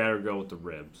 probably rather go with the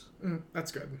ribs.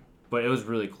 That's good. But it was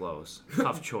really close.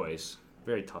 Tough choice.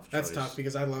 Very tough choice. That's tough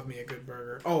because I love me a good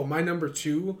burger. Oh, my number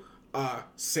 2,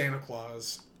 Santa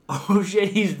Claus. Oh shit,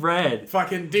 he's red.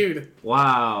 Fucking dude.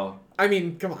 Wow. I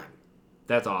mean, come on.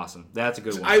 That's awesome. That's a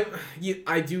good one.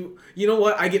 I do. You know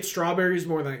what? I get strawberries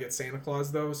more than I get Santa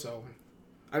Claus though, so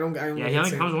I don't. Yeah, he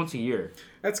only comes once a year.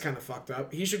 That's kind of fucked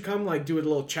up. He should come like do a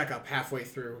little checkup halfway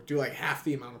through. Do like half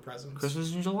the amount of presents.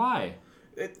 Christmas in July.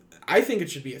 I think it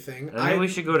should be a thing. I think we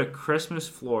should go to Christmas,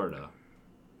 Florida.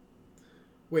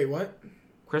 Wait, what?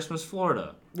 Christmas,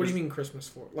 Florida. What do you mean Christmas,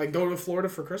 Florida? Like go to Florida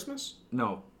for Christmas?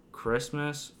 No,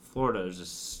 Christmas, Florida.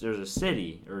 There's a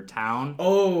city or a town.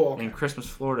 Oh, okay. In Christmas,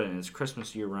 Florida, and it's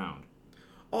Christmas year round.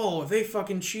 Oh, they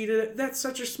fucking cheated. That's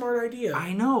such a smart idea.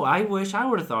 I know. I wish I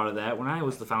would have thought of that when I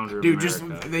was the founder of America.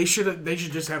 Dude, they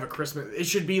should just have a Christmas. It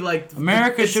should be like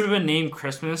America should have been named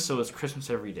Christmas, so it's Christmas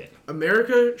every day.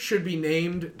 America should be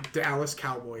named Dallas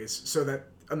Cowboys, so that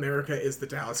America is the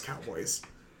Dallas Cowboys.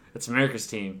 It's America's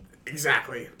team.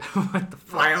 Exactly. What the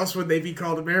fuck? Why else would they be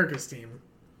called America's team?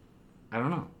 I don't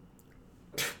know.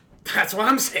 That's what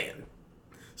I'm saying.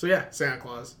 So yeah, Santa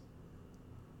Claus.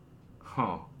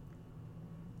 Huh.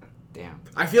 Damn.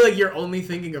 I feel like you're only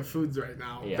thinking of foods right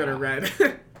now that are red.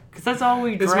 Because that's all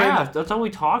we draft. That's all we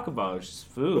talk about. It's just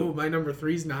food. Oh, my number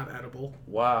 3's not edible.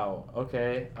 Wow.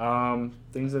 Okay.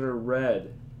 Things that are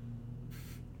red.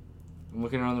 I'm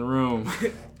looking around the room.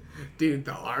 Dude,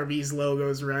 the Arby's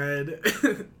logo's red.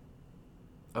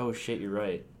 Oh shit, you're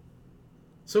right.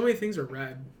 So many things are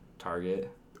red. Target.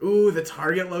 Ooh, the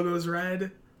Target logo's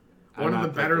red. One of the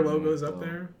better logos up though.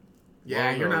 there.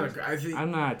 Yeah, you're not a.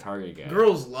 I'm not a Target guy.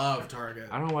 Girls love Target.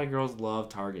 I don't know why girls love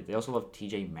Target. They also love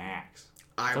TJ Maxx.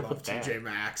 I What's up love with that? TJ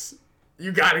Maxx.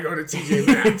 You gotta go to TJ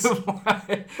Maxx.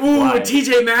 Why? Ooh, Why?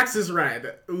 TJ Maxx is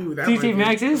red. Ooh, that TJ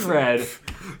Maxx is red.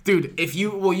 Dude,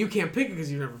 you can't pick it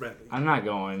because you've never been. I'm not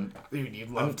going. Dude, you'd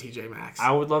love TJ Maxx.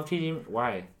 I would love TJ.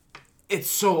 Why? It's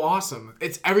so awesome.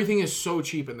 Everything is so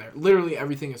cheap in there. Literally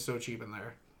everything is so cheap in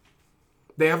there.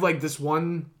 They have like this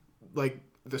one, like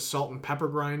the salt and pepper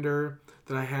grinder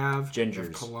that I have.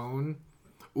 Gingers. Cologne.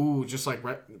 Ooh, just like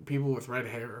people with red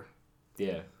hair.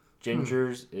 Yeah.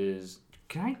 Gingers is...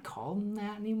 Can I call them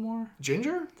that anymore?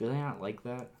 Ginger? Do they not like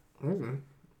that? Mm-hmm.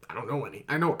 I don't know any.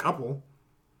 I know a couple.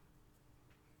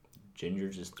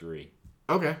 Gingers is 3.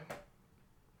 Okay.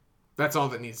 That's all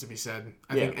that needs to be said.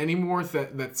 I think any more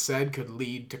that's said could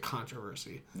lead to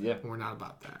controversy. Yeah. And we're not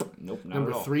about that. Nope, not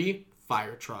Number at all. 3,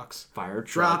 fire trucks. Fire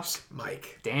trucks. Drops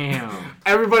Mike. Damn.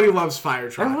 Everybody loves fire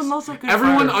trucks. Everyone loves a good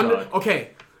fire truck. Okay,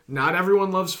 not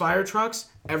everyone loves fire trucks.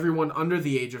 Everyone under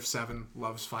the age of 7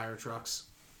 loves fire trucks.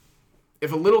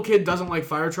 If a little kid doesn't like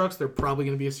fire trucks, they're probably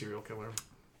going to be a serial killer.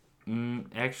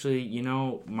 Actually,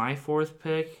 my 4th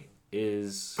pick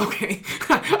is... Okay.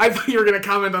 I thought you were going to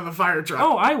comment on the fire truck.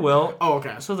 Oh, I will. Oh,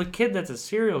 okay. So the kid that's a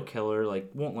serial killer,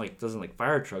 doesn't like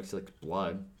fire trucks, he likes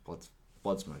blood.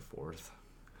 Blood's my 4th.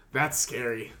 That's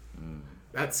scary.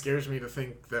 That scares me to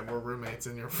think that we're roommates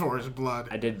and your 4 is blood.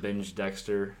 I did binge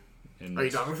Dexter. And Are you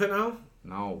done with it now?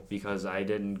 No, because I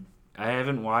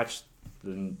haven't watched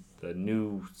the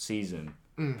new season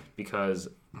because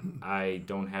I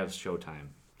don't have Showtime.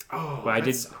 Oh, but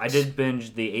I did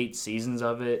binge the 8 seasons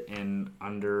of it in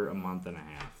under a month and a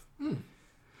half.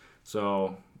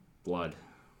 So, blood.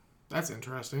 That's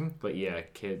interesting. But yeah,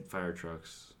 fire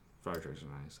trucks. Fire trucks are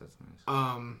nice. That's nice.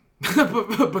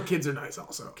 But kids are nice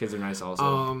also. Kids are nice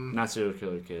also. Not serial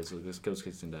killer kids. Those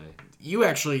kids can die. You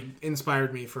actually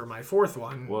inspired me for my 4th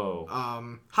one. Whoa.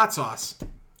 Hot sauce.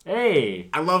 Hey!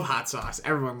 I love hot sauce.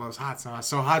 Everyone loves hot sauce.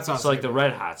 So hot sauce. So like the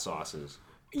red hot sauces.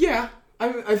 Yeah.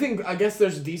 I guess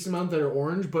there's a decent amount that are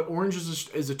orange, but orange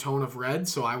is a tone of red,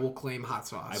 so I will claim hot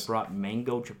sauce. I brought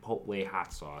mango chipotle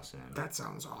hot sauce in. That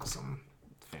sounds awesome.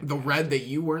 Fantastic. The red that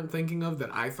you weren't thinking of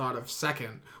that I thought of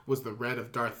second was the red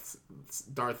of Darth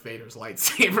Vader's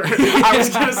lightsaber. I was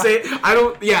gonna say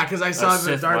because I saw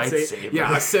the Darth lightsaber.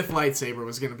 Yeah, a Sith lightsaber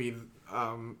was gonna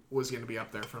be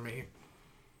up there for me.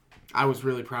 I was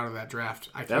really proud of that draft.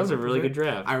 That was a really good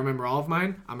draft. I remember all of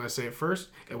mine. I'm going to say it first.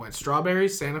 It went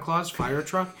strawberries, Santa Claus, fire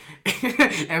truck,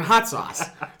 and hot sauce.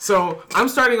 So I'm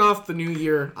starting off the new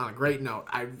year on a great note.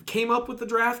 I came up with the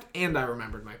draft, and I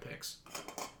remembered my picks.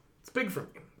 It's big for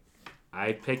me.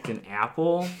 I picked an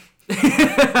apple.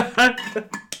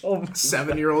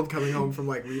 7-year-old coming home from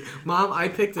Mom, I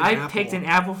picked an apple. I picked an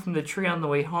apple from the tree on the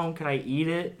way home. Can I eat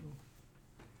it?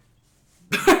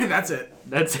 That's it.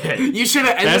 That's it. You should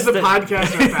have ended the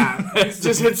podcast with that.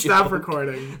 Just hit stop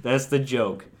recording. That's the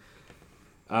joke.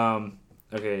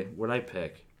 Okay, what'd I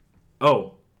pick?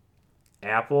 Oh,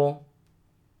 Apple.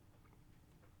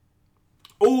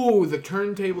 Oh, the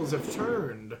turntables have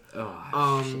turned.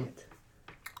 Oh, shit.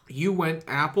 You went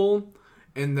apple,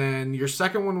 and then your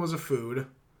second one was a food.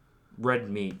 Red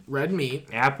meat. Red meat.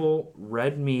 Apple,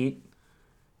 red meat.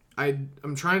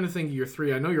 I'm trying to think of your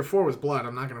 3. I know your 4 was blood.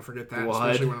 I'm not going to forget that,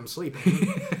 Blood. especially when I'm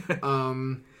sleeping.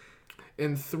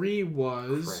 And 3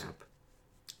 was... Crap.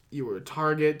 You were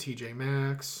Target, TJ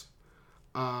Maxx.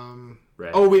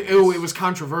 Red It was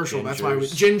controversial. Gingers. That's why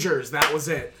Gingers. That was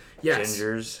it. Yes.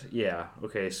 Gingers. Yeah.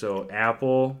 Okay, so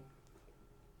Apple.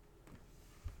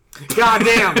 God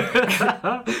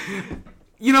damn.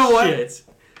 You know what? Shit.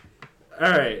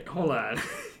 All right, hold on.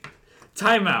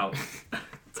 Time out.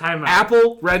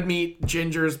 Apple, red meat,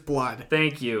 Gingers, blood.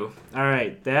 Thank you. All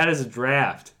right, that is a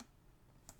draft.